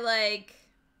won by like,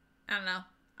 I don't know,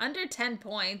 under 10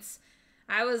 points.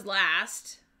 I was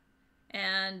last,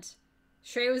 and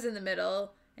Shrey was in the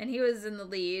middle, and he was in the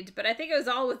lead. But I think it was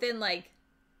all within like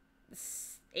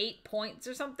 8 points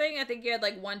or something. I think you had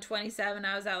like 127.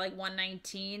 I was at like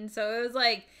 119. So it was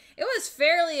like, it was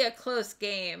fairly a close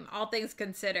game, all things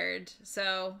considered.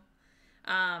 So,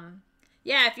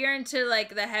 yeah, if you're into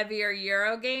like the heavier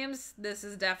Euro games, this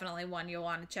is definitely one you'll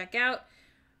want to check out.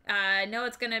 I know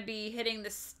it's going to be hitting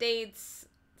the States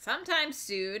sometime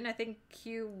soon. I think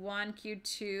Q1,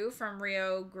 Q2 from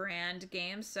Rio Grande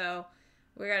games. So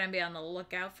we're going to be on the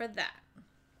lookout for that.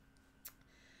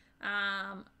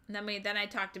 Then I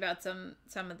talked about some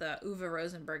of the Uwe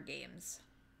Rosenberg games.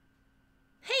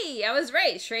 Hey, I was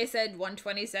right. Shrey said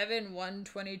 127,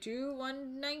 122,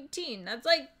 119. That's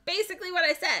like basically what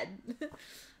I said.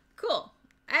 Cool.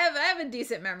 I have a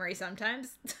decent memory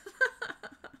sometimes.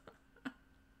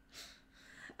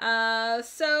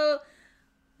 So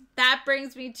that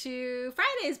brings me to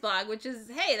Friday's blog, which is,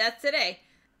 hey, that's today.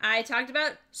 I talked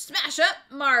about Smash Up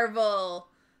Marvel.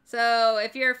 So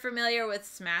if you're familiar with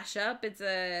Smash Up, it's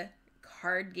a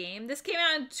card game. This came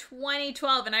out in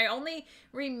 2012, and I only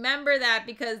remember that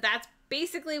because that's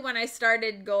basically when I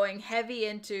started going heavy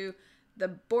into the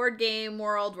board game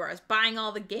world, where I was buying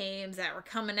all the games that were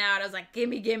coming out. I was like,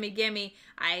 gimme, gimme, gimme.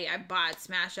 I bought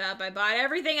Smash Up. I bought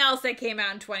everything else that came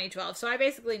out in 2012. So I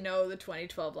basically know the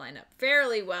 2012 lineup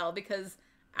fairly well because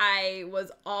I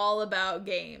was all about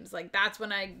games. Like, that's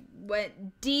when I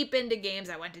went deep into games.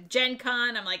 I went to Gen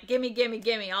Con. I'm like, gimme, gimme,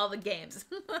 gimme, all the games.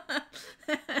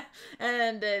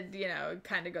 And it, it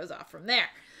kind of goes off from there.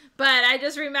 But I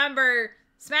just remember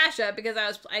Smash Up because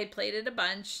I played it a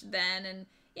bunch then, and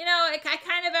I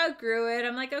kind of outgrew it.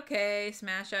 I'm like, okay,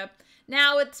 Smash Up.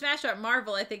 Now with Smash Up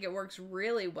Marvel, I think it works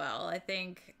really well. I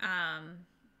think,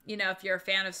 if you're a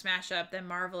fan of Smash Up, then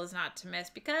Marvel is not to miss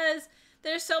because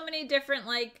there's so many different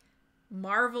like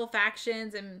Marvel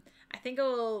factions, and I think it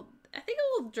will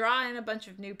draw in a bunch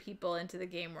of new people into the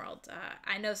game world.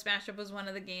 I know Smash Up was one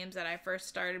of the games that I first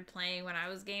started playing when I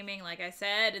was gaming, like I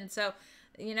said, and so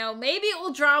maybe it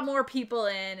will draw more people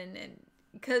in, and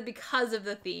because of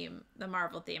the theme, the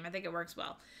Marvel theme. I think it works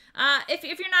well. If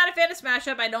you're not a fan of Smash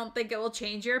Up, I don't think it will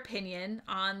change your opinion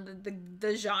on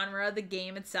the genre, the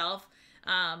game itself.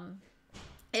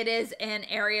 It is an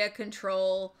area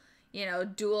control,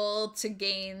 duel to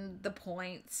gain the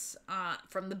points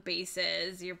from the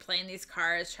bases. You're playing these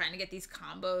cards, trying to get these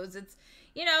combos. It's,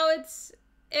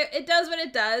 it does what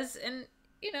it does, and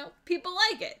people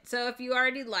like it. So if you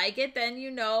already like it, then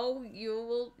you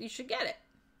should get it.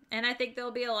 And I think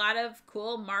there'll be a lot of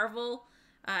cool Marvel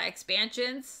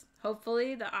expansions.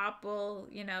 Hopefully the op will,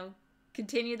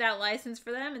 continue that license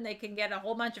for them, and they can get a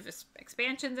whole bunch of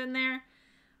expansions in there.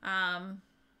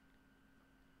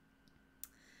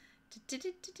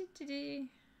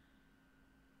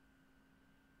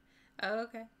 Oh,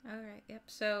 okay. All right. Yep.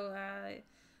 So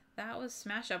that was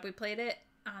Smash Up. We played it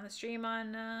on the stream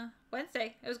on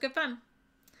Wednesday. It was good fun.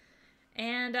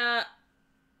 And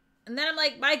then I'm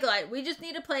like, Michael, we just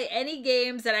need to play any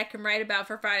games that I can write about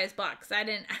for Friday's blog. Because I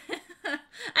didn't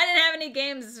have any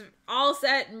games all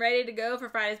set and ready to go for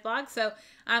Friday's blog. So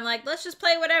I'm like, let's just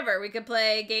play whatever. We could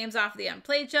play games off the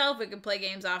unplayed shelf. We could play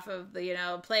games off of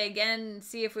the, play again and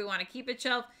see if we want to keep it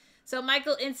shelf. So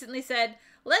Michael instantly said,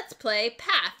 let's play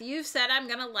Path. You've said I'm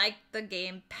gonna like the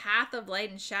game Path of Light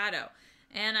and Shadow.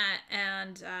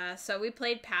 So we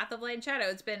played Path of Light and Shadow.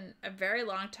 It's been a very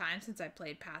long time since I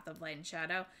played Path of Light and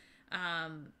Shadow.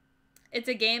 It's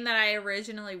a game that I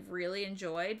originally really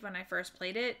enjoyed when I first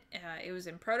played it. It was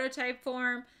in prototype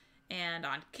form and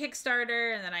on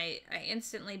Kickstarter, and then I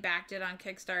instantly backed it on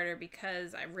Kickstarter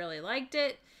because I really liked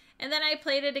it. And then I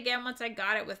played it again once I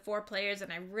got it with 4 players,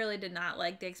 and I really did not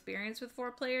like the experience with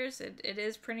 4 players. It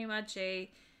is pretty much a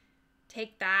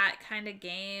take that kind of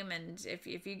game, and if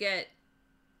you get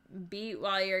beat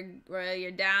while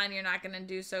you're down, you're not going to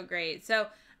do so great. So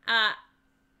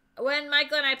when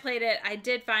Michael and I played it, I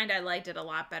did find I liked it a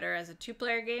lot better as a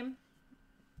 2-player game,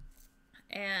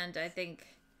 and I think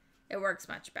it works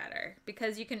much better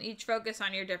because you can each focus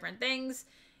on your different things.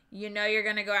 You know you're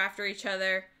going to go after each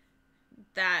other.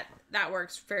 That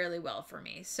works fairly well for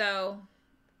me. So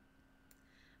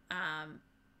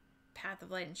Path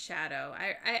of Light and Shadow,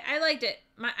 I liked it,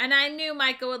 and I knew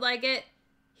Michael would like it.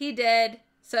 He did.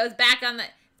 So it's back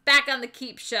on the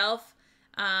keep shelf.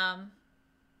 I'm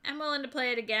willing to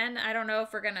play it again. I don't know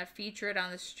if we're gonna feature it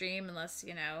on the stream unless,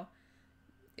 you know,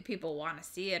 if people want to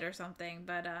see it or something.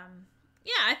 But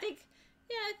yeah, I think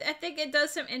it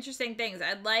does some interesting things.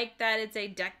 I like that it's a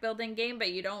deck building game,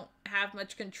 but you don't have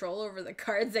much control over the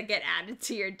cards that get added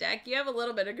to your deck. You have a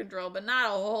little bit of control, but not a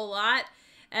whole lot,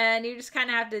 and you just kind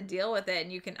of have to deal with it.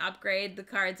 And you can upgrade the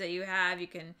cards that you have. You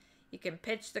can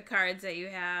pitch the cards that you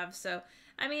have. So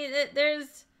I mean,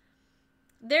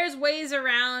 there's ways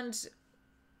around,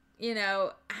 you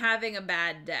know, having a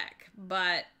bad deck,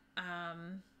 but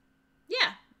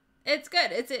yeah, it's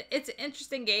good. It's an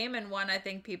interesting game, and one I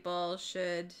think people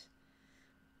should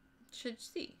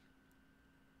see.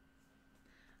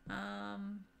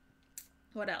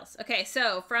 What else? Okay,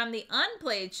 so from the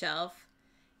unplayed shelf,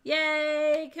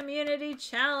 yay, community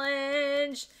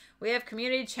challenge. We have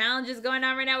community challenges going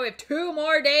on right now. We have 2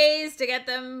 more days to get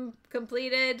them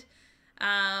completed.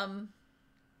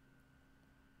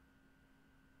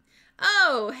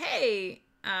 Oh, hey.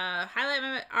 Highlight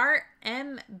my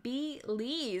RMB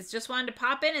Lees. Just wanted to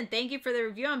pop in and thank you for the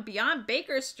review on Beyond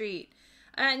Baker Street.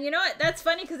 And you know what? That's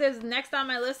funny because it's next on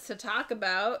my list to talk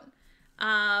about.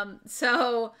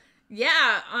 So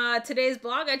yeah, today's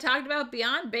blog I talked about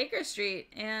Beyond Baker Street,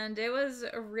 and it was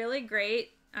a really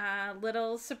great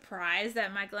little surprise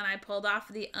that Michael and I pulled off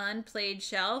the unplayed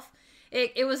shelf.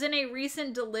 It was in a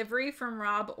recent delivery from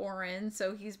Rob Oren,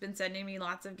 so he's been sending me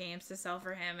lots of games to sell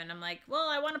for him, and I'm like, well,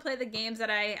 I want to play the games that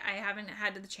I haven't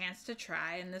had the chance to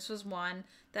try, and this was one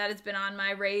that has been on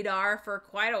my radar for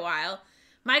quite a while.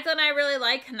 Michael and I really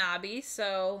like Hanabi,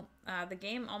 so the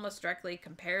game almost directly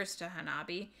compares to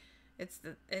Hanabi. It's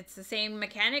the same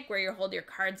mechanic where you hold your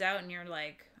cards out and you're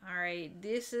like, all right,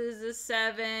 this is a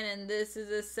 7 and this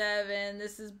is a 7.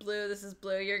 This is blue. This is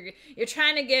blue. You're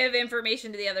trying to give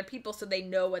information to the other people so they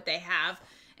know what they have,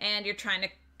 and you're trying to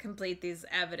complete these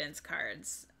evidence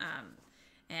cards.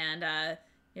 And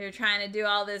you're trying to do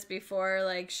all this before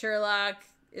like Sherlock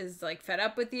is like fed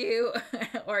up with you,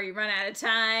 or you run out of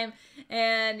time,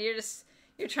 and you're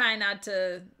trying not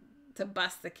to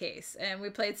bust the case. And we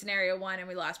played scenario 1 and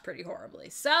we lost pretty horribly.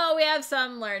 So we have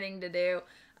some learning to do.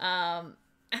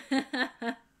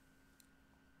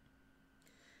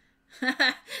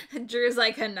 Drew's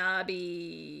like,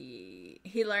 Hanabi.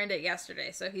 He learned it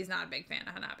yesterday, so he's not a big fan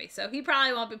of Hanabi. So he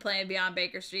probably won't be playing Beyond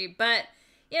Baker Street, but,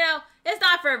 you know, it's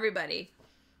not for everybody.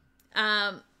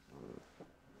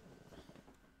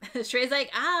 Shrey's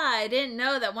like, I didn't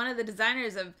know that one of the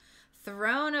designers of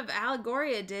Throne of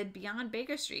Allegoria did Beyond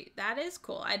Baker Street. That is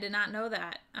cool. I did not know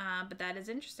that, but that is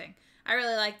interesting. I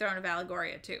really like Throne of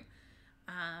Allegoria, too.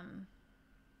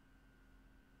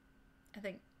 I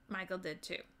think Michael did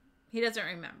too. He doesn't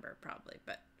remember probably,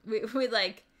 but we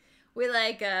like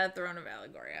Throne of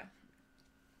Allegoria.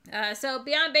 So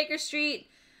Beyond Baker Street,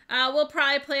 we'll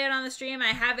probably play it on the stream. I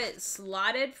have it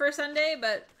slotted for Sunday,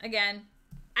 but again,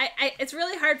 it's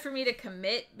really hard for me to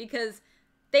commit because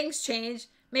things change.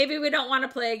 Maybe we don't want to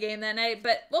play a game that night,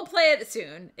 but we'll play it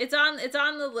soon. It's on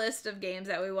the list of games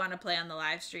that we want to play on the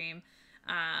live stream,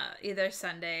 either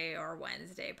Sunday or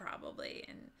Wednesday probably,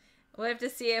 and we'll have to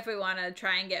see if we want to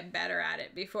try and get better at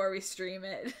it before we stream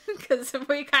it, because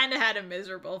we kind of had a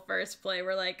miserable first play.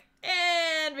 We're like,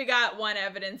 and we got 1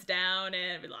 evidence down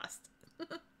and we lost.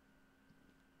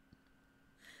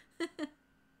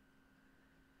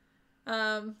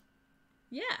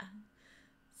 Yeah.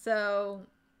 So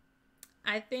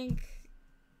I think,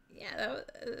 yeah,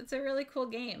 it's a really cool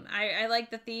game. I like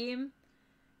the theme.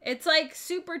 It's like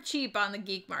super cheap on the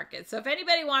geek market. So if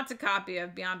anybody wants a copy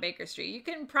of Beyond Baker Street, you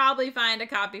can probably find a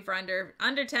copy for under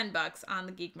 $10 on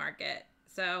the geek market.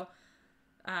 So,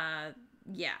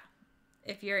 yeah.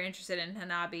 If you're interested in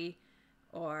Hanabi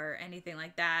or anything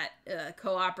like that,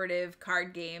 cooperative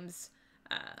card games,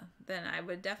 then I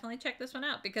would definitely check this one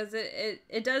out because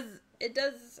it does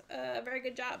a very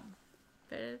good job.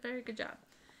 Very, very good job.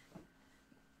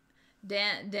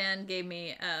 Dan gave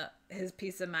me his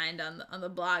peace of mind on the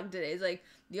blog today. He's like,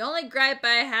 the only gripe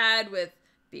I had with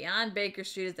Beyond Baker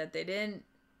Street is that they didn't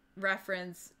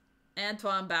reference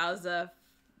Antoine Bauza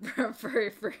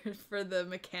for the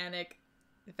mechanic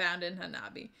found in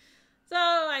Hanabi. So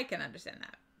I can understand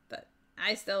that. But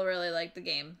I still really like the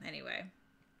game anyway.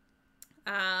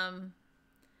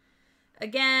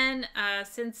 Again,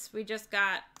 since we just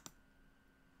got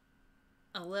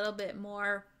a little bit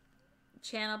more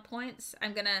channel points,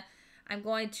 I'm going to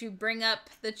bring up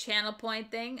the channel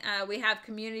point thing. We have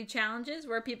community challenges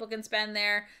where people can spend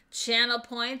their channel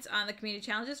points on the community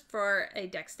challenges for a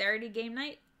dexterity game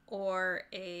night or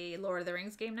a Lord of the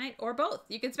Rings game night, or both.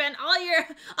 You can spend all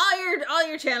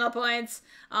your channel points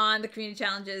on the community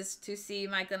challenges to see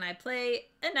Michael and I play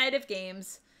a night of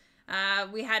games.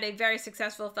 We had a very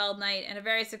successful Feld night and a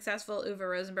very successful Uwe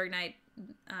Rosenberg night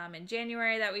in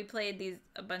January that we played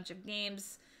a bunch of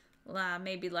games,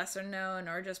 maybe lesser known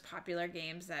or just popular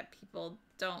games that people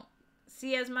don't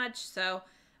see as much. So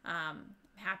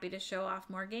happy to show off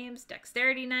more games.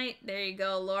 Dexterity night. There you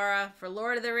go, Laura, for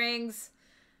Lord of the Rings.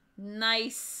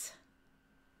 Nice.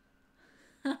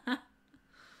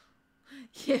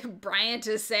 Yeah, Bryant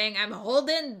is saying, I'm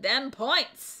holding them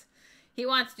points. He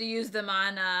wants to use them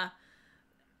on our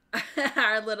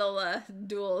little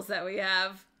duels that we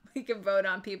have. We can vote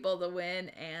on people to win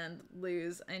and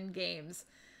lose in games.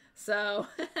 So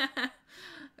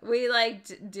we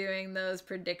liked doing those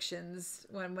predictions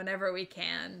whenever we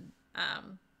can.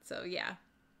 So yeah.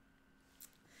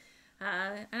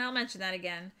 And I'll mention that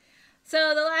again.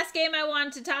 So the last game I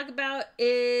wanted to talk about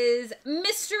is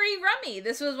Mystery Rummy.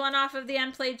 This was one off of the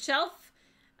Unplayed Shelf.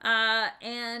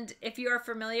 And if you are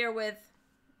familiar with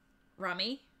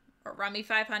Rummy or Rummy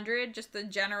 500, just the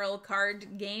general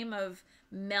card game of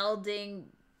melding,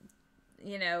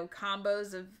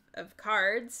 combos of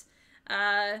cards,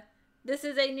 this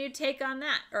is a new take on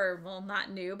that. Or, well,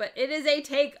 not new, but it is a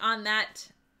take on that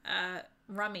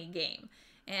Rummy game.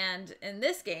 And in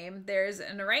this game, there's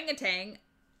an orangutan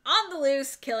on the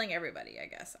loose killing everybody, I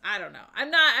guess. I don't know.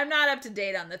 I'm not up to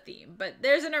date on the theme, but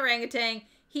there's an orangutan.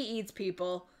 He eats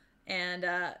people. And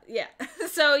yeah.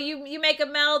 So you make a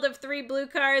meld of 3 blue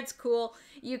cards. Cool.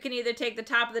 You can either take the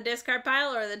top of the discard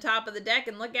pile or the top of the deck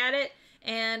and look at it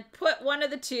and put one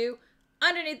of the two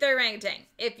underneath the orangutan.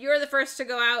 If you're the first to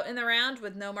go out in the round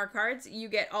with no more cards, you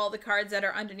get all the cards that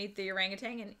are underneath the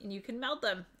orangutan and you can meld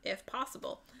them if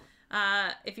possible.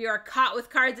 If you are caught with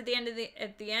cards at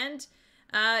the end,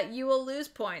 you will lose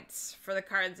points for the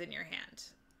cards in your hand.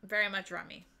 Very much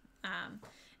Rummy.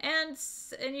 And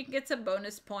you can get some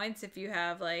bonus points if you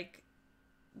have like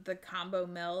the combo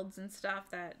melds and stuff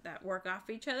that work off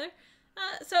each other.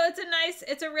 So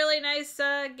it's a really nice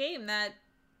game that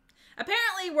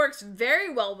apparently works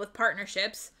very well with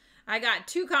partnerships. I got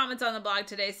 2 comments on the blog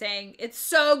today saying it's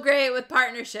so great with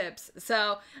partnerships.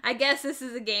 So I guess this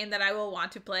is a game that I will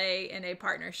want to play in a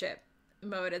partnership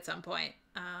mode at some point.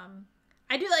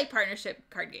 I do like partnership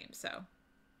card games, so.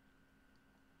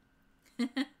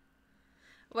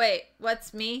 Wait,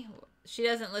 what's me? She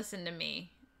doesn't listen to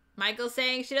me. Michael's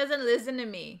saying she doesn't listen to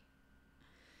me.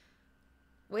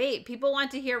 Wait, people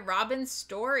want to hear Robin's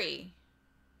story.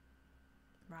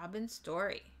 Robin's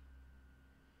story.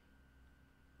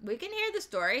 We can hear the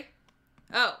story.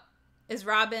 Oh, is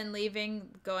Robin leaving,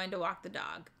 going to walk the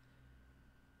dog?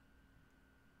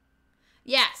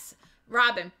 Yes,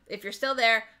 Robin, if you're still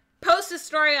there, post a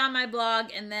story on my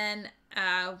blog and then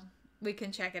we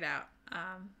can check it out.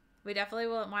 We definitely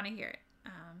will want to hear it.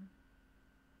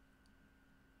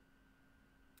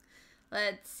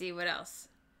 Let's see what else.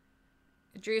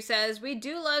 Drew says, we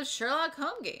do love Sherlock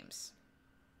Holmes games.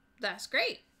 That's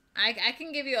great. I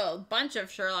can give you a bunch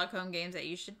of Sherlock Holmes games that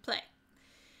you should play.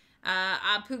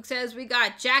 Pook says, we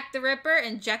got Jack the Ripper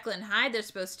and Jekyll and Hyde. They're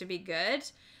supposed to be good.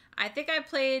 I think I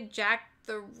played Jack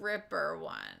the Ripper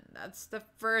one. That's the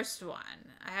first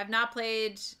one. I have not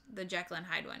played the Jekyll and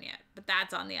Hyde one yet, but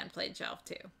that's on the Unplayed Shelf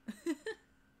too.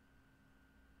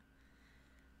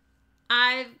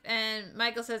 And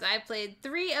Michael says, I've played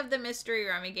 3 of the Mystery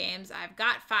Rummy games. I've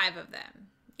got 5 of them.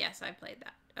 Yes, I played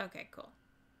that. Okay, cool.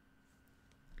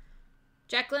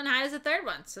 Jekyll and Hyde is the 3rd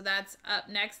one, so that's up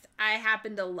next. I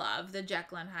happen to love the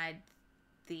Jekyll and Hyde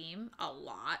theme a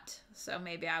lot, so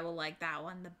maybe I will like that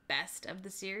one the best of the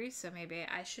series, so maybe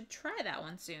I should try that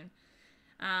one soon.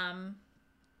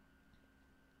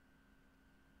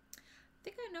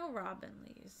 think I know Robin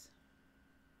Lees.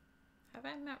 Have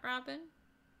I met Robin?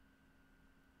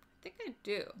 I think I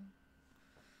do.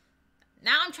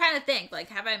 Now I'm trying to think, like,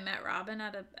 have I met Robin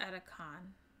at a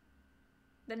con?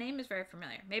 The name is very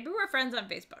familiar. Maybe we're friends on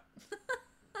Facebook.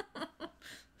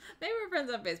 Maybe we're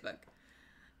friends on Facebook.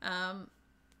 Can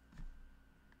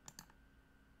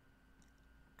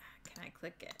I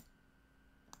click it?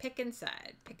 Pick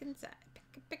inside. Pick inside.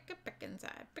 Pick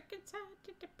inside. Pick inside.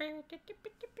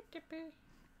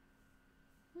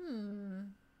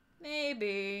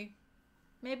 Maybe.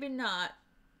 Maybe not.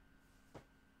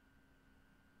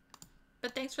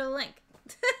 But thanks for the link.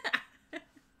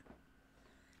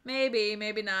 Maybe,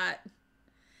 maybe not.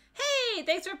 Hey,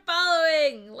 thanks for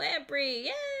following, Lamprey.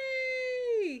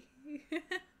 Yay!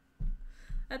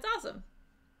 That's awesome.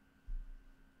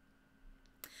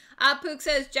 Pook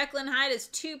says Jekyll and Hyde is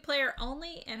 2-player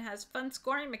only and has fun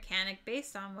scoring mechanic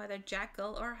based on whether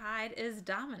Jekyll or Hyde is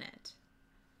dominant.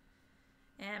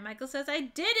 And Michael says, I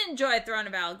did enjoy Throne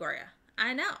of Allegoria.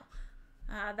 I know.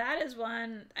 That is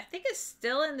one I think is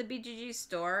still in the BGG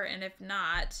store, and if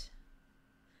not,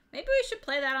 maybe we should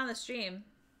play that on the stream.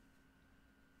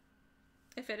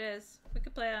 If it is, we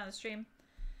could play it on the stream.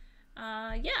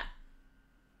 Yeah.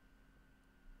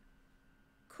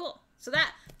 Cool. So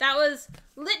that was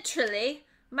literally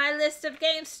my list of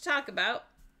games to talk about.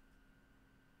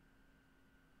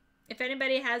 If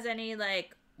anybody has any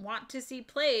like want to see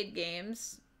played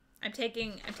games, I'm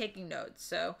taking notes.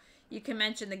 So you can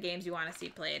mention the games you want to see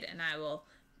played, and I will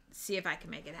see if I can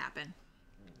make it happen.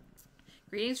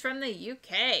 Greetings from the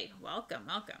UK. Welcome,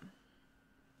 welcome.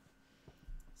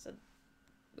 So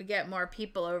we get more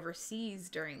people overseas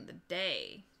during the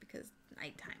day because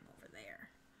nighttime over there.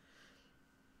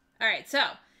 All right, so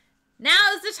now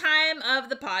is the time of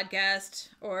the podcast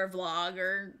or vlog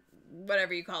or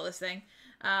whatever you call this thing,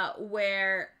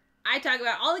 where I talk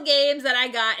about all the games that I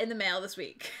got in the mail this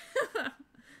week.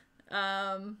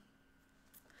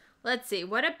 Let's see.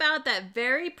 What about that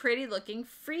very pretty looking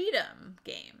Freedom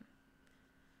game?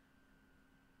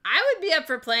 I would be up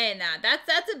for playing that.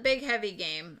 That's a big, heavy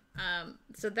game.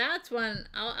 So that's one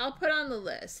I'll put on the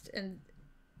list and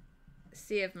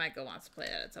see if Michael wants to play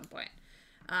that at some point.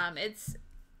 It's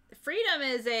Freedom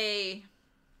is a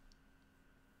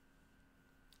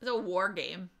war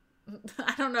game.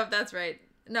 I don't know if that's right.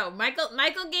 No, Michael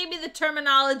gave me the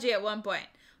terminology at one point.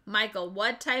 Michael,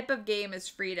 what type of game is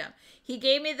Freedom? He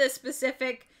gave me the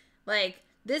specific, like,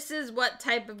 this is what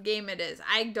type of game it is.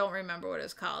 I don't remember what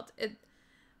it's called.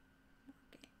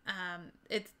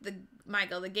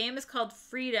 Michael, the game is called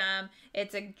Freedom.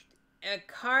 It's a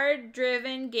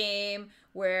card-driven game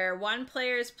where one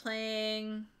player is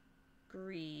playing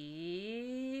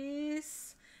Greece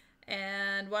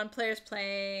and one player is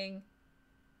playing,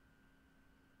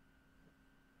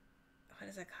 what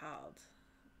is it called?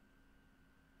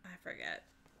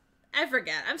 I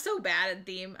forget. I'm so bad at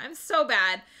theme. I'm so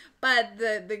bad. But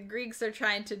the Greeks are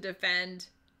trying to defend.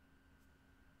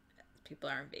 People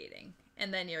are invading.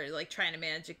 And then you're like trying to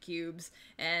manage the cubes.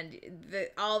 And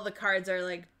all the cards are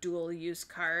like dual use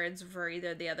cards for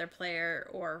either the other player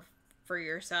or for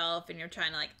yourself. And you're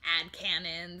trying to like add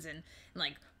cannons and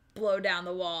like blow down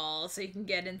the wall so you can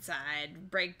get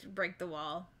inside, break the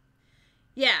wall.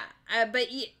 Yeah, but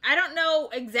I don't know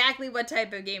exactly what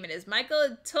type of game it is.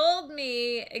 Michael told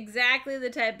me exactly the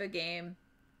type of game,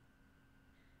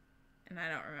 and I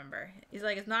don't remember. He's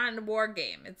like, it's not a war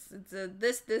game. It's a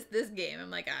this game. I'm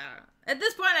like, I don't know. At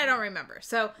this point, I don't remember.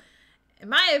 So, in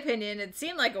my opinion, it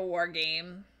seemed like a war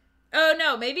game. Oh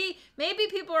no, maybe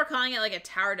people were calling it like a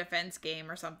tower defense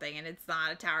game or something, and it's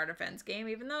not a tower defense game,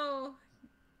 even though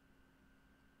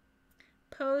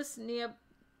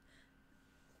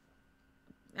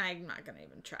I'm not going to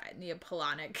even try.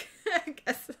 Neapolitanic, I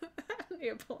guess.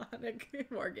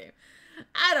 Neapolitanic war game.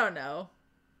 I don't know.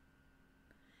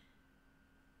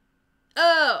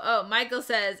 Oh, Michael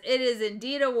says, it is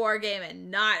indeed a war game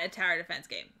and not a tower defense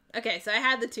game. Okay, so I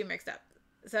had the two mixed up.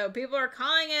 So people are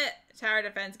calling it a tower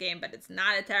defense game, but it's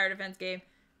not a tower defense game.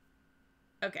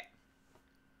 Okay.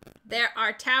 There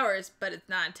are towers, but it's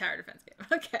not a tower defense game.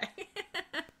 Okay.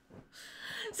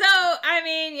 So, I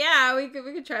mean, yeah, we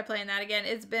could try playing that again.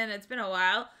 It's been a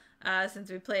while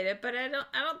since we played it, but I don't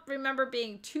remember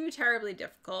being too terribly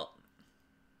difficult.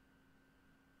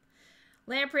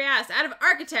 Lamprey asks, out of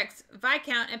Architects,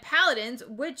 Viscount, and Paladins,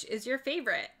 which is your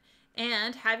favorite?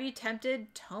 And have you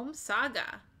tempted Tome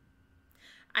Saga?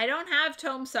 I don't have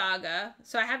Tome Saga,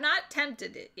 so I have not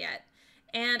tempted it yet.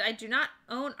 And I do not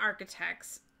own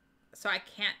Architects, so I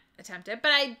can't attempt it.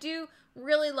 But I do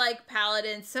really like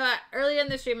Paladins. So earlier in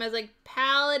the stream, I was like,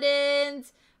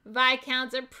 Paladins,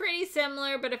 Viscounts are pretty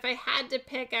similar, but if I had to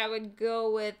pick, I would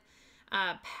go with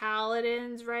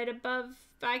Paladins right above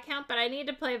Viscount, but I need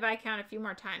to play Viscount a few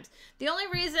more times. The only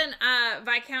reason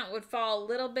Viscount would fall a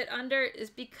little bit under is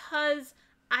because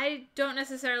I don't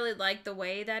necessarily like the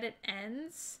way that it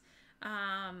ends.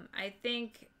 I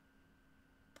think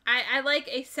I like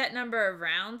a set number of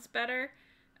rounds better,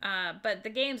 but the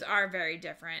games are very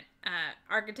different.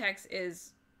 Architects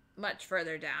is much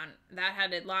further down. That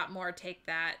had a lot more take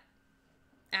that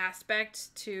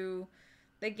aspect to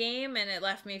the game, and it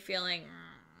left me feeling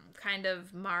kind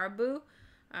of marabou.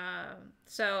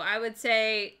 So I would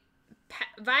say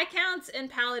Viscounts and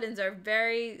Paladins are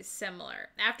very similar.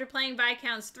 After playing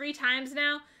Viscounts 3 times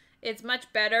now, it's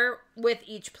much better with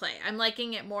each play. I'm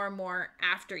liking it more and more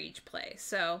after each play.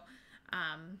 So,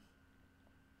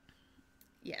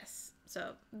 yes.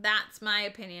 So that's my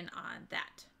opinion on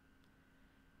that.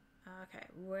 Okay,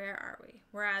 where are we?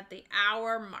 We're at the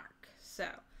hour mark. So,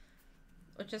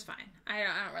 which is fine. I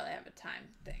don't really have a time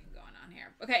thing going on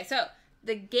here. Okay, so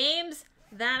the games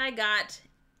that I got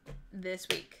this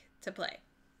week to play.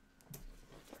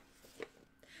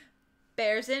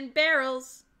 Bears and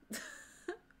Barrels.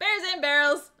 Bears and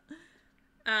Barrels.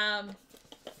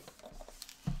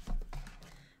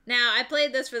 Now, I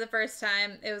played this for the first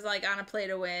time. It was like on a play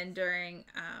to win during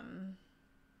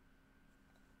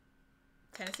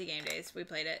Tennessee game days. We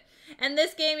played it. And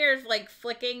this game, you're like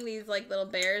flicking these like little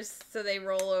bears so they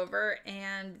roll over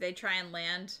and they try and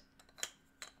land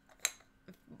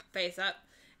face up.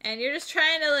 And you're just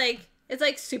trying to like, it's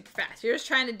like super fast. You're just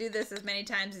trying to do this as many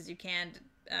times as you can.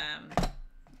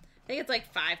 I think it's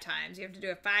like 5 times. You have to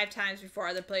do it 5 times before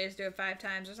other players do it 5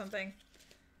 times or something.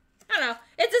 I don't know.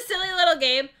 It's a silly little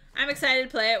game. I'm excited to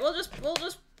play it. We'll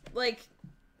just like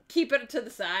keep it to the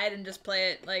side and just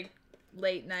play it like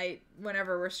late night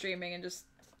whenever we're streaming and just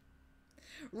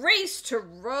race to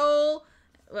roll.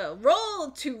 Well,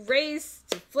 roll to race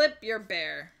to flip your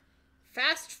bear.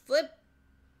 Fast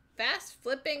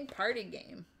flipping party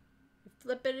game.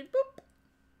 Flip it and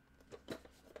boop.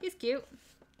 He's cute.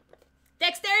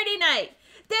 Dexterity night.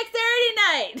 Dexterity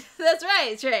night. That's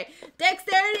right, Trey.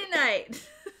 Dexterity night.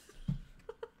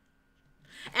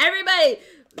 Everybody,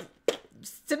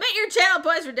 submit your channel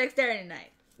points for Dexterity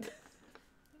night.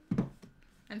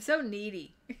 I'm so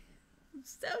needy. I'm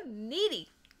so needy.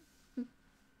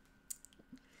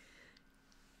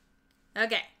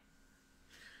 Okay.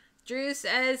 Drew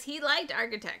says he liked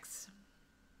Architects.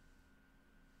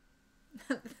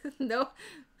 No.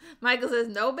 Michael says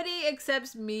nobody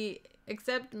except me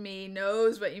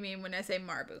knows what you mean when I say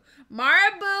Marabou.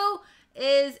 Marabou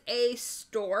is a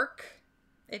stork.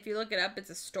 If you look it up, it's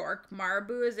a stork.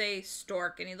 Marabou is a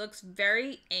stork, and he looks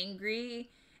very angry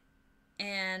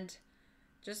and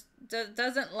just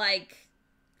doesn't like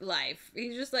life.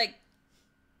 He's just like,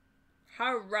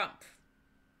 harumph.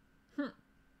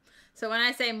 So when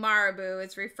I say Marabou,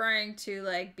 it's referring to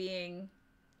like being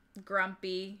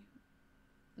grumpy,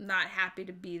 not happy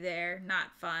to be there, not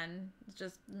fun. It's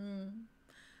just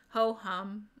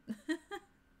ho-hum.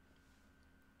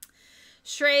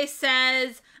 Shrey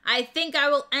says, I think I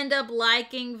will end up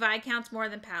liking Viscounts more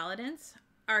than Paladins.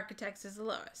 Architects is the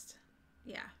lowest.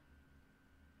 Yeah.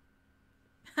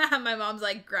 My mom's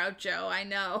like, Groucho, I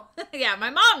know. Yeah, my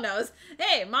mom knows.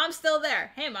 Hey, mom's still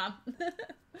there. Hey, mom.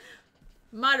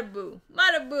 Marabou.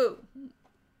 Marabou.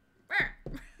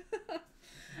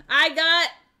 I got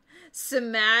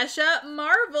Smash Up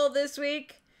Marvel this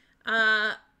week.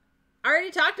 I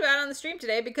already talked about it on the stream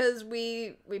today because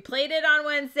we played it on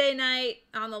Wednesday night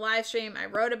on the live stream. I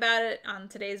wrote about it on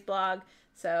today's blog.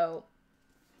 So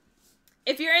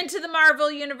if you're into the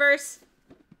Marvel universe,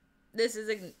 this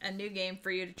is a new game for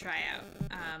you to try out.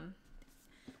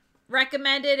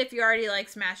 Recommended if you already like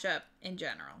Smash Up in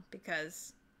general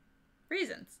because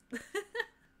reasons.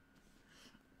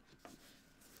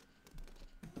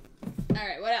 All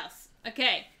right, what else?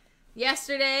 Okay,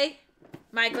 yesterday,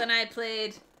 Michael and I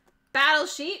played Battle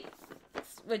Sheet,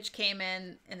 which came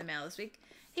in the mail this week.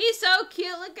 He's so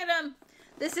cute. Look at him.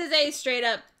 This is a straight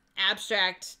up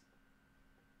abstract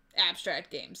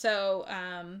game. So,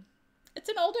 it's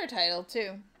an older title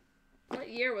too. What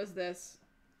year was this?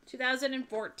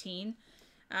 2014.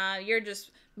 You're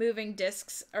just moving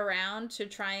discs around to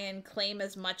try and claim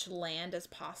as much land as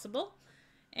possible.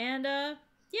 And,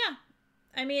 yeah.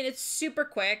 I mean, it's super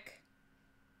quick.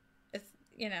 It's,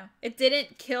 you know, it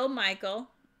didn't kill Michael.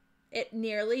 It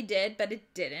nearly did, but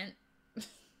it didn't.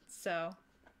 So.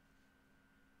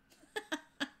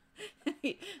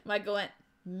 Michael went,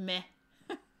 meh.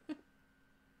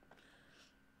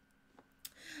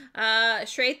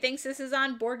 Shrey thinks this is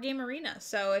on Board Game Arena.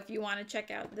 So if you want to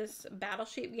check out this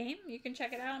Battleship game, you can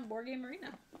check it out on Board Game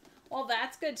Arena. Well,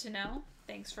 that's good to know.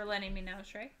 Thanks for letting me know,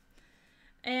 Shrey.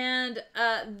 And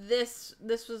this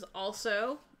was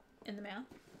also in the mail.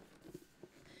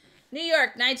 New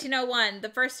York, 1901. The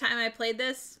first time I played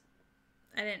this,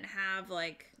 I didn't have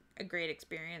like a great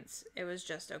experience. It was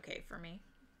just okay for me.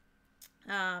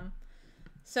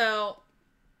 So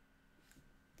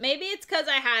maybe it's because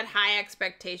I had high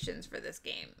expectations for this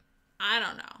game. I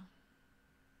don't know.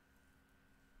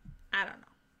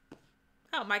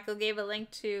 Oh, Michael gave a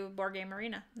link to Board Game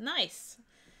Arena. Nice.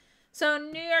 So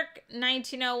New York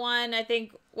 1901, I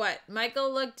think,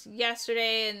 Michael looked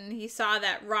yesterday and he saw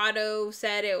that Rado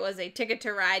said it was a Ticket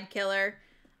to Ride killer.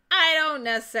 I don't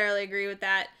necessarily agree with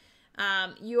that.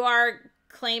 You are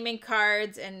claiming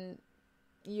cards and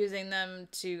using them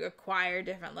to acquire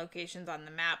different locations on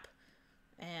the map.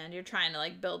 And you're trying to,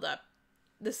 like, build up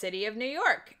the city of New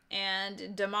York.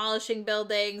 And demolishing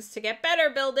buildings to get better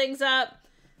buildings up.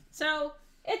 So,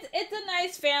 it's a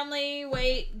nice family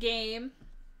weight game.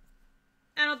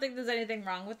 I don't think there's anything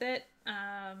wrong with it.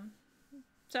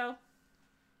 So.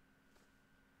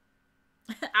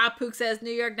 Apuk says New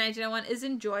York 1901 is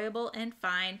enjoyable and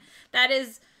fine. That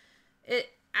is, it.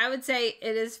 I would say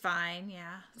it is fine,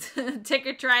 yeah.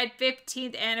 Ticket to Ride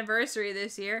 15th anniversary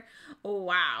this year. Oh,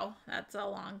 wow. That's a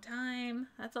long time.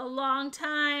 That's a long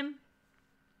time.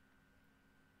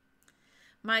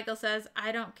 Michael says,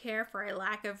 I don't care for a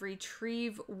lack of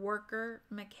retrieve worker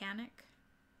mechanic.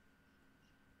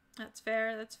 That's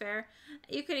fair, that's fair.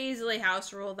 You could easily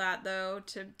house rule that, though,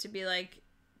 to be like,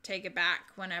 take it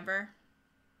back whenever.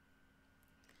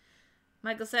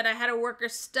 Michael said, I had a worker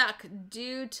stuck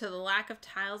due to the lack of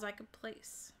tiles I could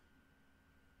place.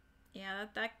 Yeah,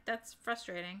 that's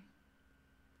frustrating.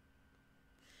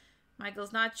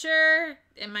 Michael's not sure.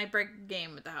 It might break the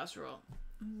game with the house rule.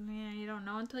 Yeah, you don't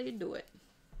know until you do it.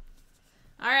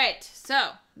 All right,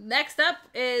 so next up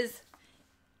is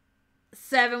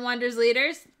Seven Wonders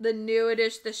Leaders, the new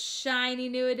edition, the shiny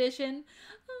new edition.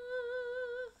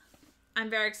 I'm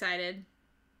very excited.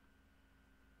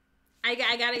 I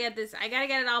gotta get this. I gotta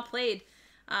get it all played.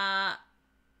 I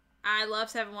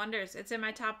love Seven Wonders. It's in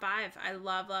my top 5. I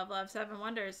love Seven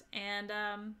Wonders, and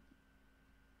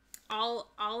all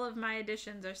of my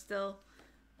editions are still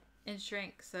in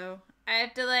shrink. So I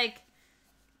have to like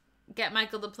get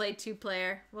Michael to play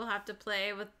 2-player. We'll have to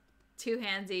play with 2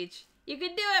 hands each. You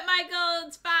can do it, Michael.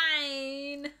 It's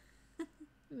fine.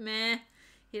 Meh.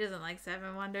 He doesn't like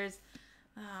Seven Wonders.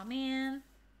 Oh man.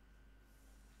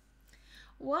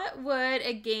 What would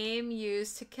a game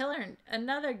use to kill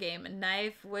another game? A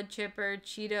knife, wood chipper,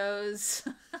 Cheetos.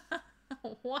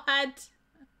 What?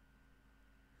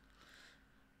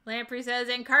 Lamprey says,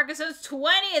 and Carcassone's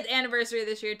 20th anniversary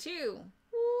this year, too.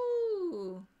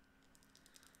 Woo.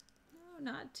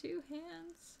 No, not 2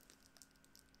 hands.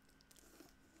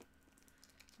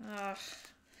 Ugh.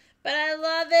 But I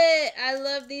love it. I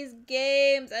love these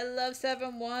games. I love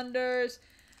Seven Wonders.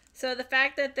 So the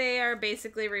fact that they are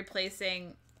basically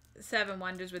replacing Seven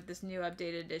Wonders with this new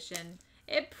updated edition,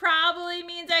 it probably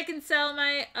means I can sell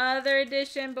my other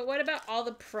edition. But what about all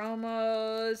the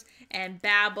promos and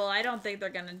Babel? I don't think they're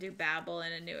going to do Babel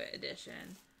in a new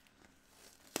edition.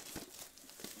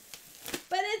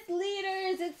 But it's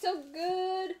Leaders. It's so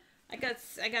good. I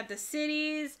got the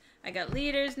cities. I got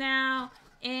Leaders now.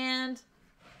 And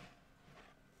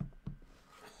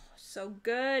so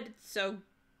good. It's so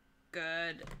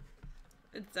good.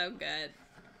 It's so good.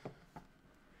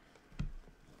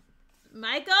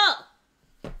 Michael!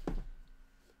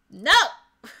 No!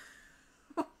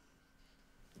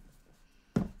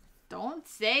 Don't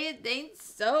say it ain't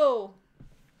so.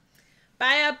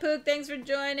 Bye, Apook. Thanks for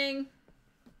joining.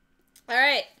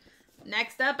 Alright.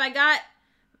 Next up, I got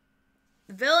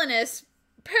Villainous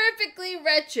Perfectly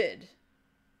Wretched.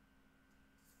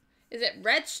 Is it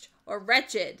wretched or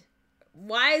wretched?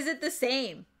 Why is it the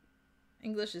same?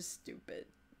 English is stupid.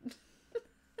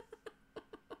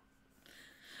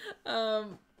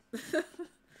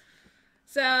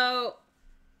 So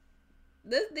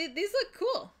these look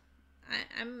cool.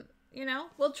 I'm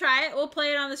we'll try it. We'll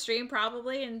play it on the stream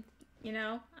probably, and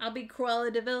I'll be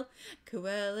Cruella de Vil.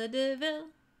 Cruella de Vil.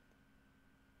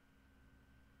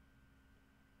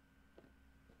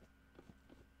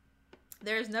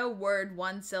 There's no word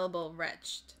 1 syllable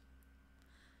wretched.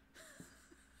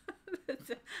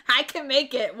 I can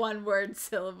make it 1 word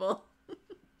syllable.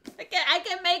 I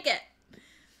can make it.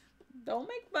 Don't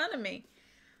make fun of me.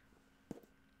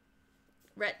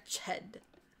 Wretched.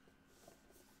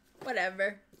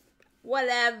 Whatever.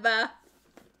 I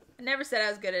never said I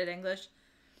was good at English.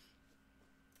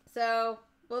 So,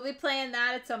 We'll be playing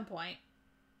that at some point.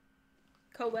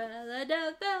 Coella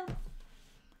Del Bell.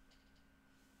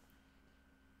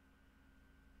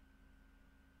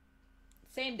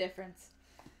 Same difference.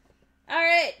 All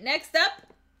right, next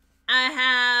up, I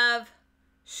have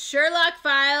Sherlock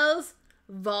Files,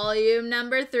 volume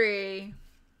number 3.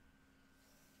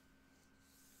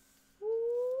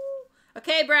 Ooh.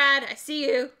 Okay, Brad, I see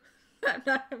you. I'm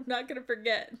not gonna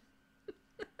forget.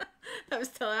 I was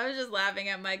just laughing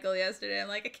at Michael yesterday. I'm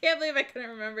like, I can't believe I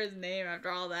couldn't remember his name after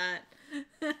all that.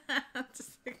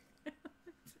 Just like,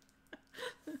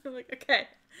 I'm like, okay,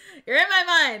 you're in my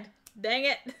mind. Dang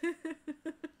it.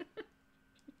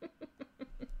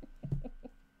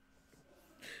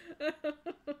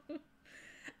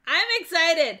 I'm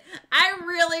excited. I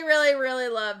really, really, really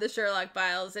love the Sherlock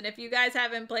Files. And if you guys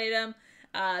haven't played them,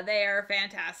 they are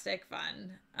fantastic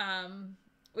fun.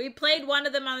 We played one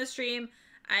of them on the stream.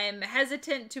 I'm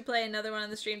hesitant to play another one on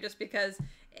the stream just because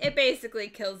it basically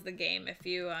kills the game if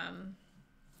you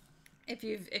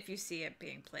see it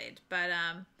being played. But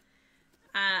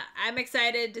I'm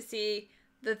excited to see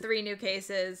the 3 new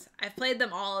cases. I've played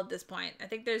them all at this point. I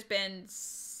think there's been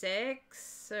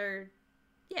 6 or...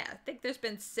 Yeah, I think there's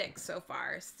been 6 so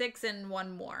far. 6 and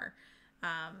 1 more.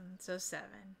 So 7.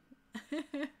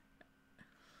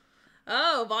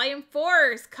 Oh, volume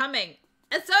 4 is coming.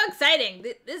 It's so exciting.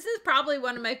 This is probably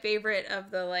one of my favorite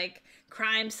of the, like,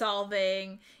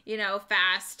 crime-solving, you know,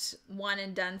 fast,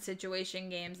 one-and-done situation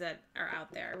games that are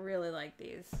out there. I really like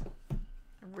these. I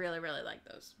really, really like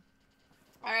those.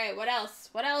 All right, what else?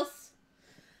 What else?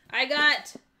 I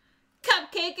got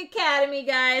Cupcake Academy,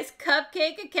 guys.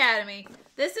 Cupcake Academy.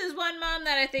 This is one, Mom,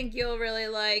 that I think you'll really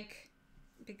like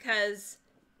because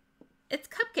it's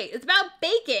cupcake. It's about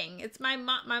baking. It's my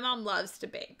mom loves to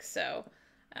bake, so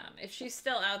if she's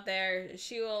still out there,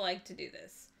 she will like to do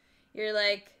this. You're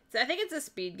like, I think it's a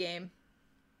speed game.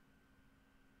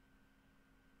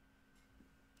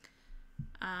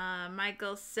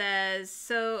 Michael says,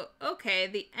 so, okay,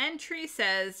 the entry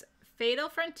says Fatal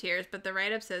Frontiers, but the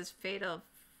write-up says Fatal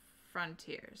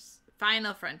Frontiers.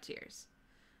 Final Frontiers.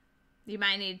 You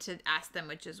might need to ask them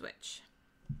which is which.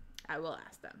 I will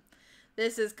ask them.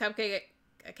 This is Cupcake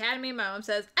Academy. My mom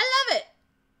says, I love it!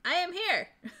 I am here!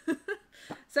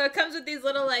 So it comes with these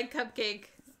little, like, cupcake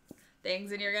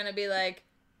things, and you're gonna be, like,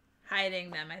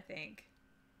 hiding them, I think.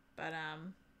 But,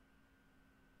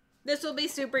 this will be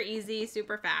super easy,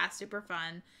 super fast, super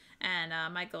fun,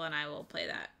 and Michael and I will play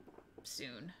that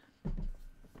soon.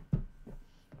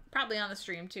 Probably on the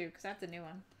stream, too, because that's a new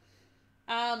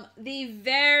one. The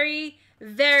very,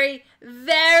 very,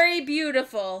 very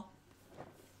beautiful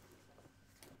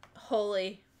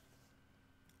Holy.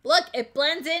 Look, it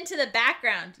blends into the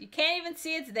background. You can't even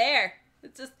see it's there.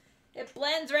 It's just, it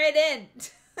blends right in.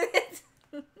 It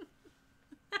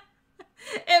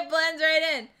blends right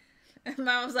in. And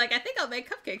Mom was like, I think I'll make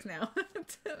cupcakes now.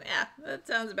 Yeah, that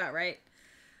sounds about right.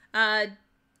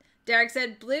 Derek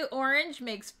said, blue-orange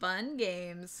makes fun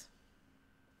games.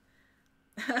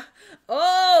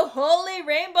 Oh, holy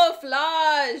rainbow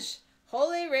flage.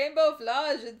 Holy rainbow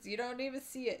flage. You don't even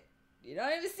see it. You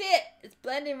don't even see it. It's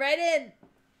blending right in.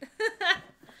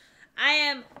 I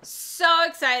am so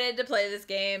excited to play this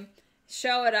game.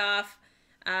 Show it off.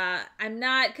 I'm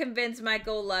not convinced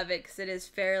Michael will love it because it is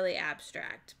fairly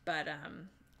abstract. But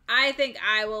I think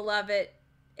I will love it.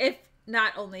 If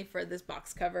not only for this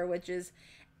box cover, which is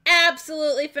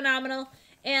absolutely phenomenal.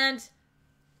 And,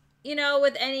 you know,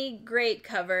 with any great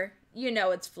cover, you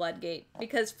know it's Floodgate.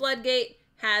 Because Floodgate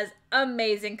has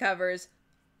amazing covers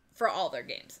for all their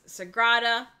games.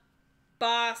 Sagrada,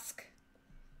 Bosk,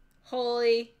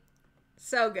 Holy,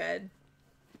 so good.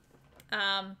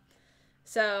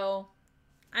 So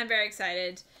I'm very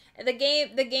excited. The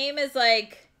game is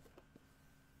like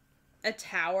a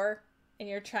tower, and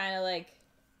you're trying to like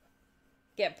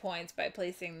get points by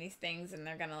placing these things, and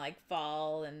they're gonna like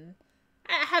fall, and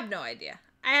I have no idea.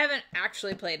 I haven't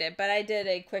actually played it, but I did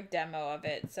a quick demo of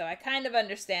it, so I kind of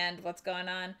understand what's going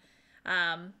on.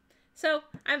 So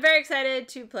I'm very excited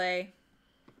to play.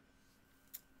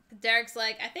 Derek's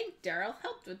like, I think Daryl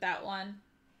helped with that one.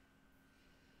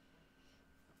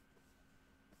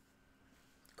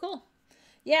 Cool.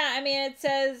 Yeah, I mean, it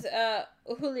says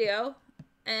Julio,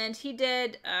 and he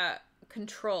did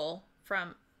Control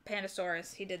from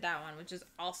Pandasaurus. He did that one, which is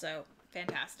also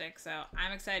fantastic. So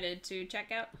I'm excited to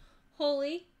check out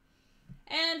Holy.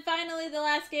 And finally, the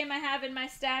last game I have in my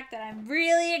stack that I'm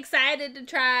really excited to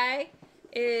try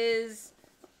is,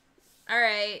 all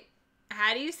right,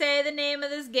 how do you say the name of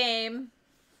this game?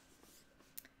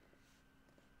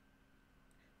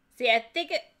 See, I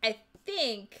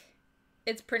think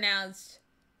it's pronounced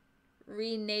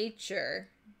Renature.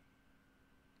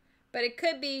 But it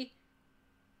could be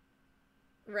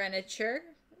Renature.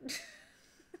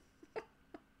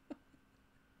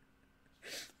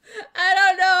 I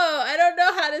don't know. I don't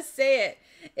know how to say it.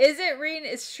 Is it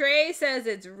Shrey says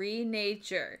it's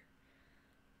renature.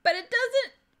 But it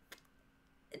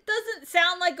doesn't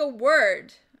sound like a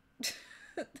word.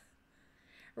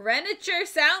 Renature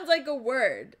sounds like a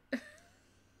word.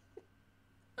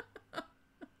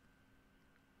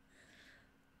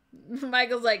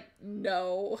 Michael's like,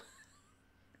 no.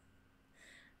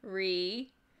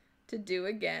 To do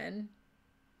again.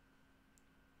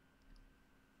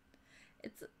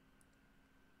 It's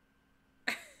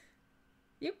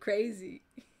you crazy.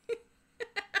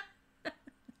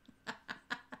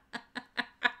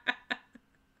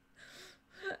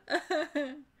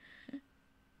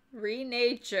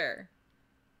 Renature.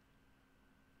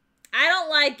 I don't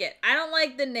like it. I don't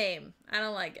like the name. I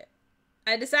don't like it.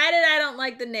 I decided I don't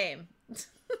like the name.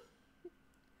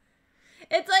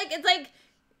 It's like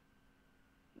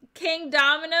King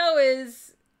Domino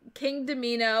is King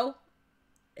Domino.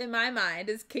 In my mind,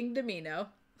 is King Domino.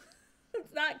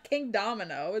 It's not King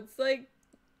Domino. It's like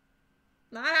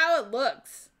not how it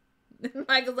looks.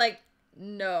 Michael's like,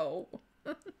 no.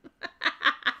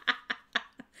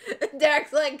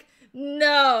 Derek's like,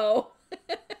 no.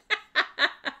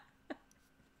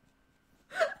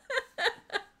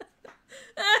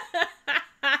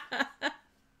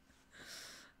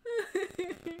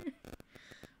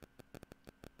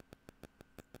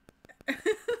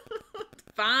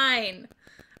 Fine.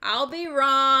 I'll be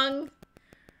wrong.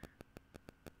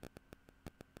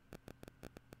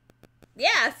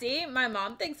 Yeah, see? My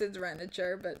mom thinks it's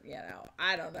Renature, but, you know,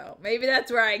 I don't know. Maybe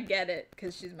that's where I get it,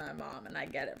 because she's my mom, and I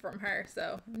get it from her,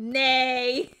 so.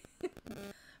 Nay.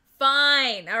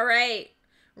 Fine. All right.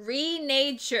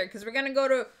 Renature, because we're gonna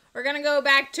go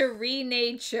back to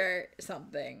renature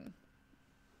something.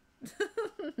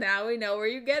 Now we know where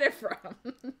you get it from.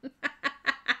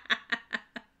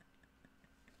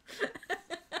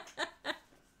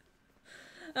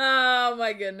 Oh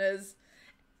my goodness.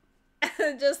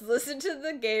 Just listen to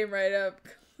the game right up.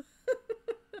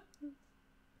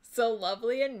 So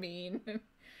lovely and mean.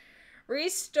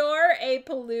 Restore a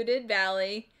polluted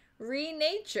valley.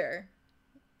 Renature.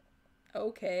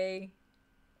 Okay.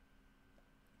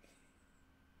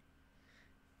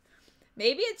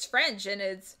 Maybe it's French and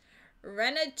it's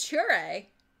renature.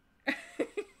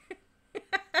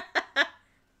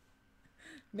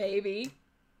 Maybe.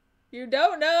 You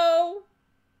don't know.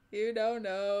 You don't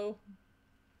know.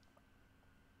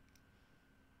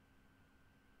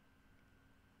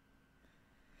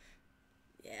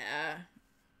 Yeah.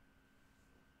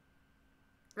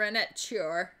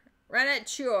 Renature.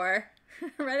 Renature.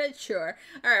 Renature.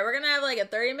 Alright, we're gonna have like a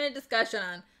 30-minute discussion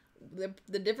on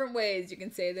the different ways you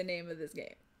can say the name of this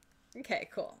game. Okay,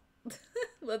 cool.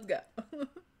 Let's go.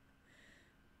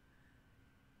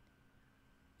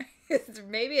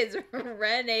 Maybe it's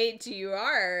Renature.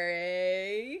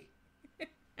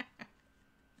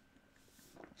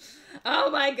 Oh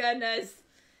my goodness.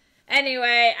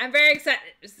 Anyway, I'm very excited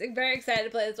to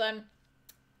play this one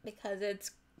because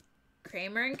it's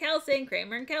Kramer and Kelsing.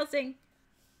 Kramer and Kelsing.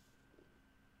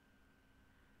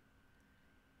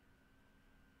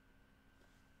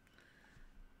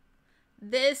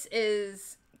 This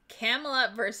is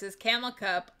Camelot versus Camel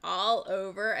Cup all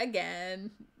over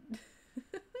again.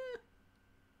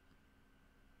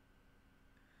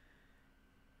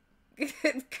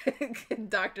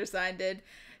 Dr. Sign did.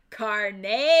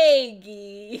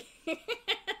 Carnegie.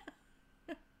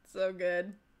 So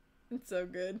good. It's so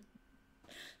good.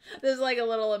 There's like a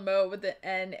little emote with the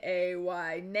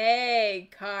N-A-Y. Nay,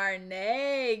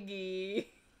 Carnegie.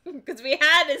 Because we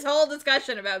had this whole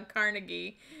discussion about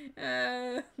Carnegie.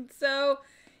 So,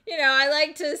 you know, I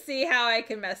like to see how I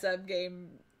can mess up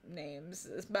game names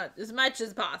as much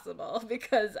as possible.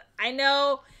 Because I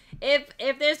know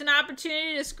if there's an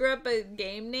opportunity to screw up a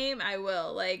game name, I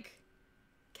will. Like,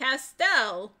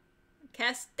 Castell.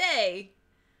 Castay.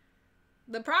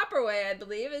 The proper way, I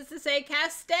believe, is to say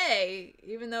Castay,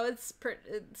 even though it's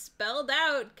spelled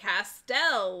out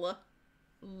Castell.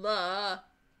 Not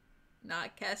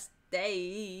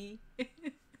Castay.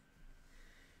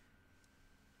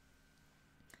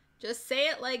 Just say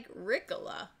it like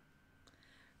Ricola.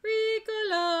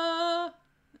 Ricola.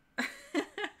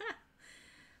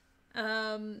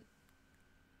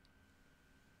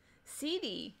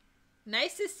 CD.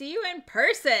 Nice to see you in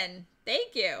person.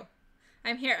 Thank you.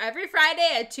 I'm here every Friday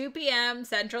at 2 p.m.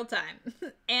 Central Time.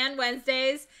 And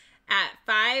Wednesdays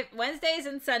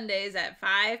and Sundays at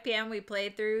 5 p.m. we play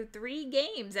through 3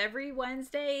 games every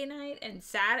Wednesday night and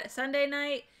Sunday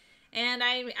night. And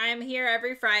I'm here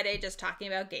every Friday just talking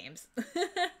about games.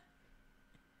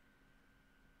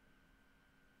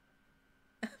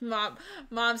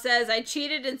 Mom says, I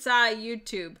cheated and saw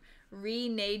YouTube.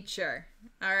 Renature.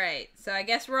 All right. So I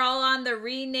guess we're all on the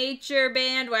Renature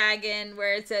bandwagon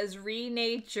where it says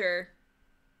Renature.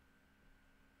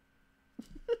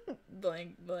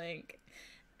 Blank, blank.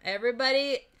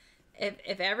 Everybody,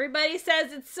 if everybody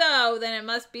says it's so, then it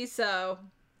must be so.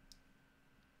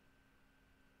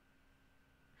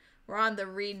 We're on the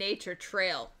Renature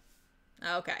trail.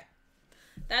 Okay.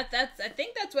 That's I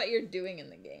think that's what you're doing in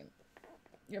the game.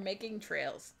 You're making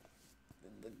trails.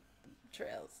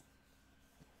 Trails.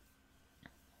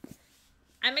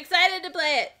 I'm excited to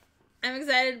play it. I'm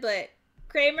excited to play it.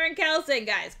 Kramer and Kelsing,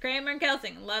 guys. Kramer and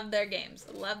Kelsing. Love their games.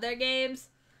 Love their games.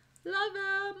 Love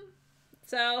them.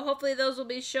 So hopefully those will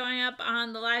be showing up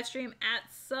on the live stream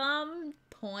at some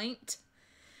point.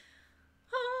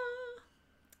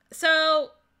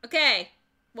 So, okay.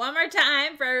 One more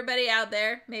time for everybody out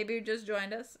there. Maybe you just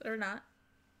joined us or not.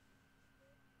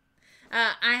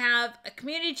 I have a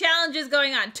community challenges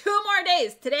going on. 2 more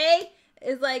days. Today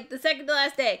is like the second to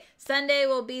last day. Sunday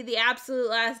will be the absolute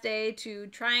last day to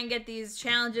try and get these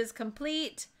challenges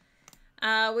complete.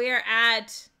 We are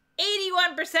at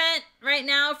 81% right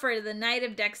now for the Night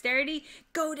of Dexterity.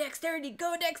 Go Dexterity!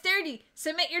 Go Dexterity!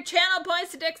 Submit your channel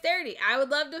points to Dexterity. I would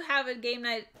love to have a game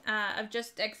night of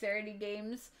just Dexterity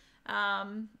games.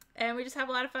 And we just have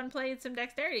a lot of fun playing some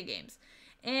Dexterity games.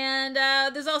 And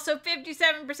there's also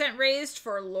 57% raised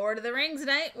for Lord of the Rings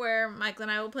night, where Michael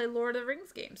and I will play Lord of the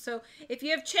Rings games. So if you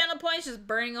have channel points just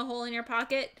burning a hole in your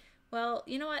pocket, well,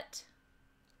 you know what?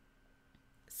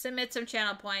 Submit some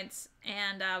channel points,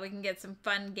 and we can get some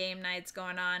fun game nights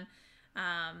going on.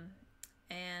 That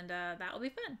will be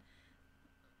fun.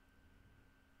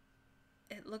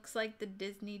 It looks like the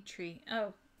Disney tree.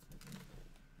 Oh.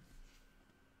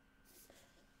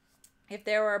 If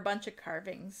there were a bunch of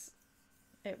carvings,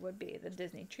 it would be the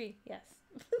Disney tree, yes.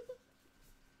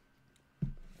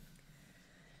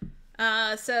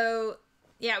 So,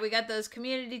 yeah, we got those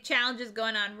community challenges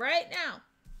going on right now.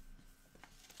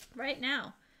 Right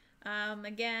now.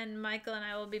 Again, Michael and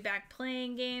I will be back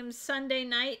playing games Sunday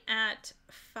night at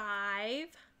 5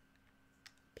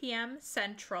 p.m.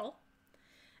 Central.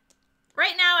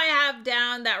 Right now I have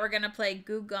down that we're going to play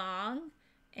Gugong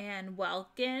and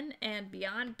Welkin and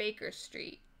Beyond Baker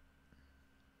Street.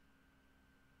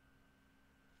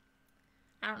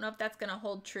 I don't know if that's going to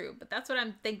hold true, but that's what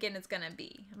I'm thinking it's going to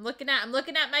be. I'm looking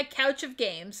at my couch of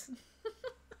games.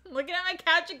 I'm looking at my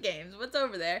couch of games. What's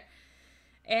over there?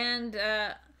 And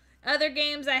other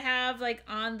games I have like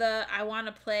on the I want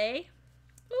to play.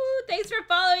 Ooh, thanks for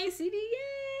following, CD.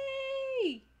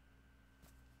 Yay!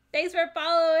 Thanks for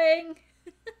following.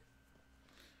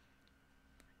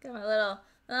 Got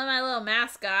my little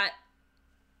mascot.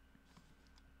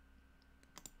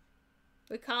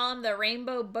 We call him the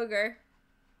Rainbow Booger.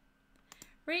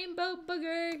 Rainbow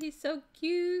Booger, he's so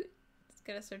cute. Let's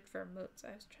get a search for emotes.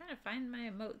 I was trying to find my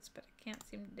emotes, but I can't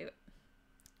seem to do it.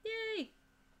 Yay!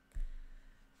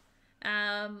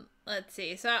 Let's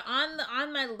see. So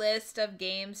on my list of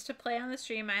games to play on the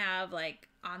stream, I have like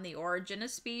On the Origin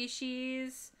of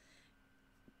Species,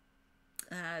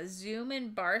 Zoom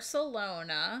in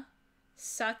Barcelona,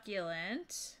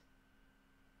 Succulent,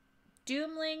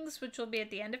 Doomlings, which will be at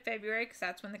the end of February because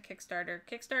that's when the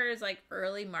Kickstarter is like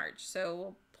early March, so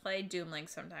we'll play Doomlings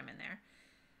sometime in there.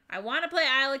 I want to play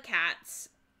Isle of Cats.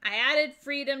 I added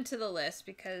Freedom to the list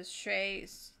because Shay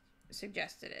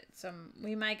suggested it, so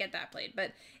we might get that played,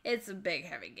 but it's a big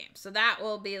heavy game, so that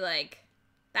will be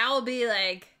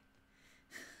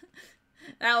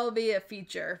a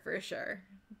feature for sure.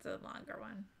 It's a longer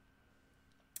one.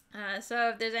 So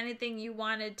if there's anything you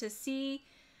wanted to see,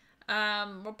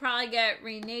 we'll probably get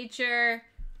Renature,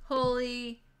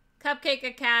 Holy, Cupcake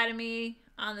Academy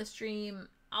on the stream.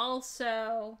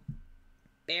 Also,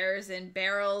 Bears and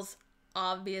Barrels,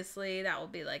 obviously. That will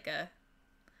be like a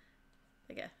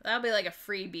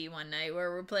freebie one night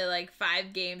where we'll play like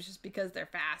 5 games just because they're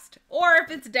fast. Or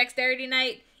if it's Dexterity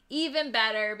night, even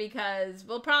better, because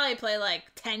we'll probably play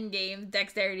like 10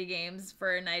 Dexterity games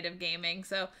for a night of gaming.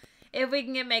 So if we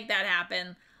can make that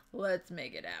happen, let's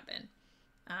make it happen.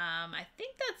 I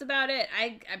think that's about it.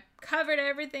 I covered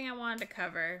everything I wanted to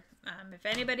cover. If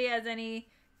anybody has any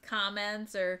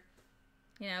comments or,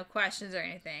 questions or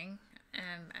anything,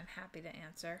 I'm happy to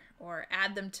answer or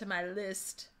add them to my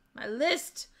list. My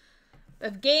list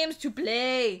of games to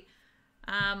play.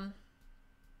 I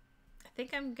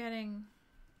think I'm getting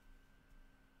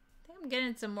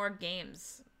some more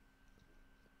games.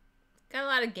 Got a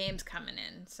lot of games coming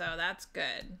in, so that's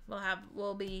good.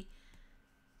 We'll be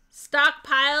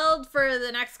stockpiled for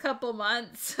the next couple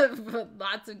months with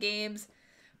lots of games.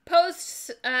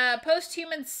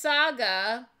 Post-Human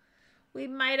Saga, we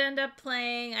might end up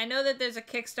playing. I know that there's a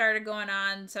Kickstarter going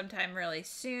on sometime really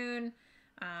soon.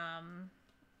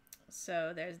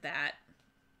 So there's that.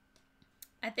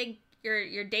 I think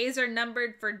your days are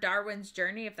numbered for Darwin's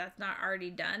Journey if that's not already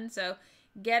done. So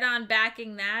get on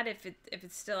backing that if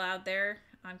it's still out there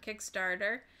on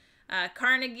Kickstarter.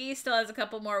 Carnegie still has a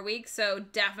couple more weeks, so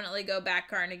definitely go back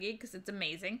Carnegie because it's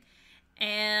amazing.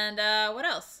 And what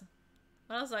else?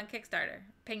 What else on Kickstarter?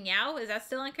 Ping Yao, is that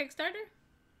still on Kickstarter?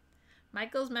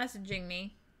 Michael's messaging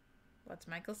me. What's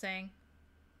Michael saying?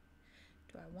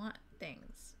 Do I want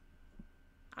things?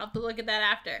 I'll have to look at that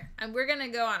after. And we're going to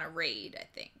go on a raid, I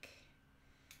think.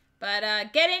 But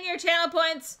get in your channel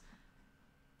points.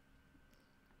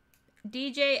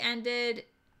 DJ ended.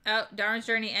 Oh, Darwin's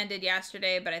Journey ended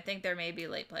yesterday, but I think there may be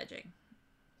late pledging.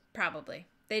 Probably.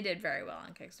 They did very well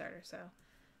on Kickstarter, so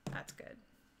that's good.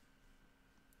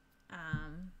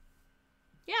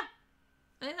 Yeah.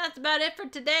 I think that's about it for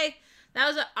today. That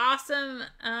was an awesome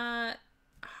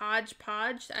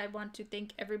hodgepodge. I want to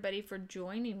thank everybody for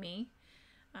joining me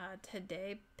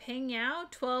today. Ping Yao,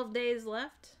 12 days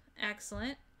left.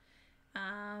 Excellent.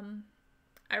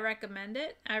 I recommend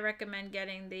it. I recommend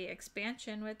getting the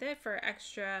expansion with it for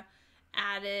extra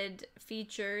added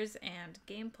features and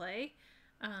gameplay.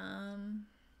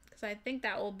 Because I think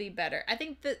that will be better. I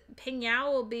think that Ping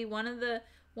Yao will be one of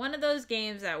those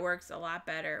games that works a lot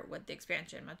better with the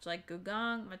expansion, much like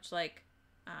Gugong, much like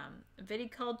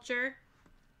Viticulture.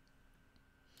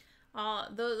 All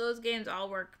those games all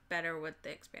work better with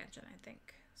the expansion, I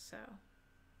think. So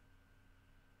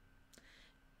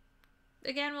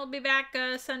again, we'll be back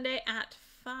Sunday at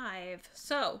 5.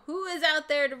 So who is out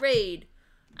there to raid?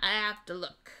 I have to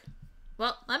look.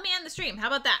 Well, let me end the stream. How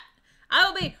about that? I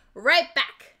will be right back.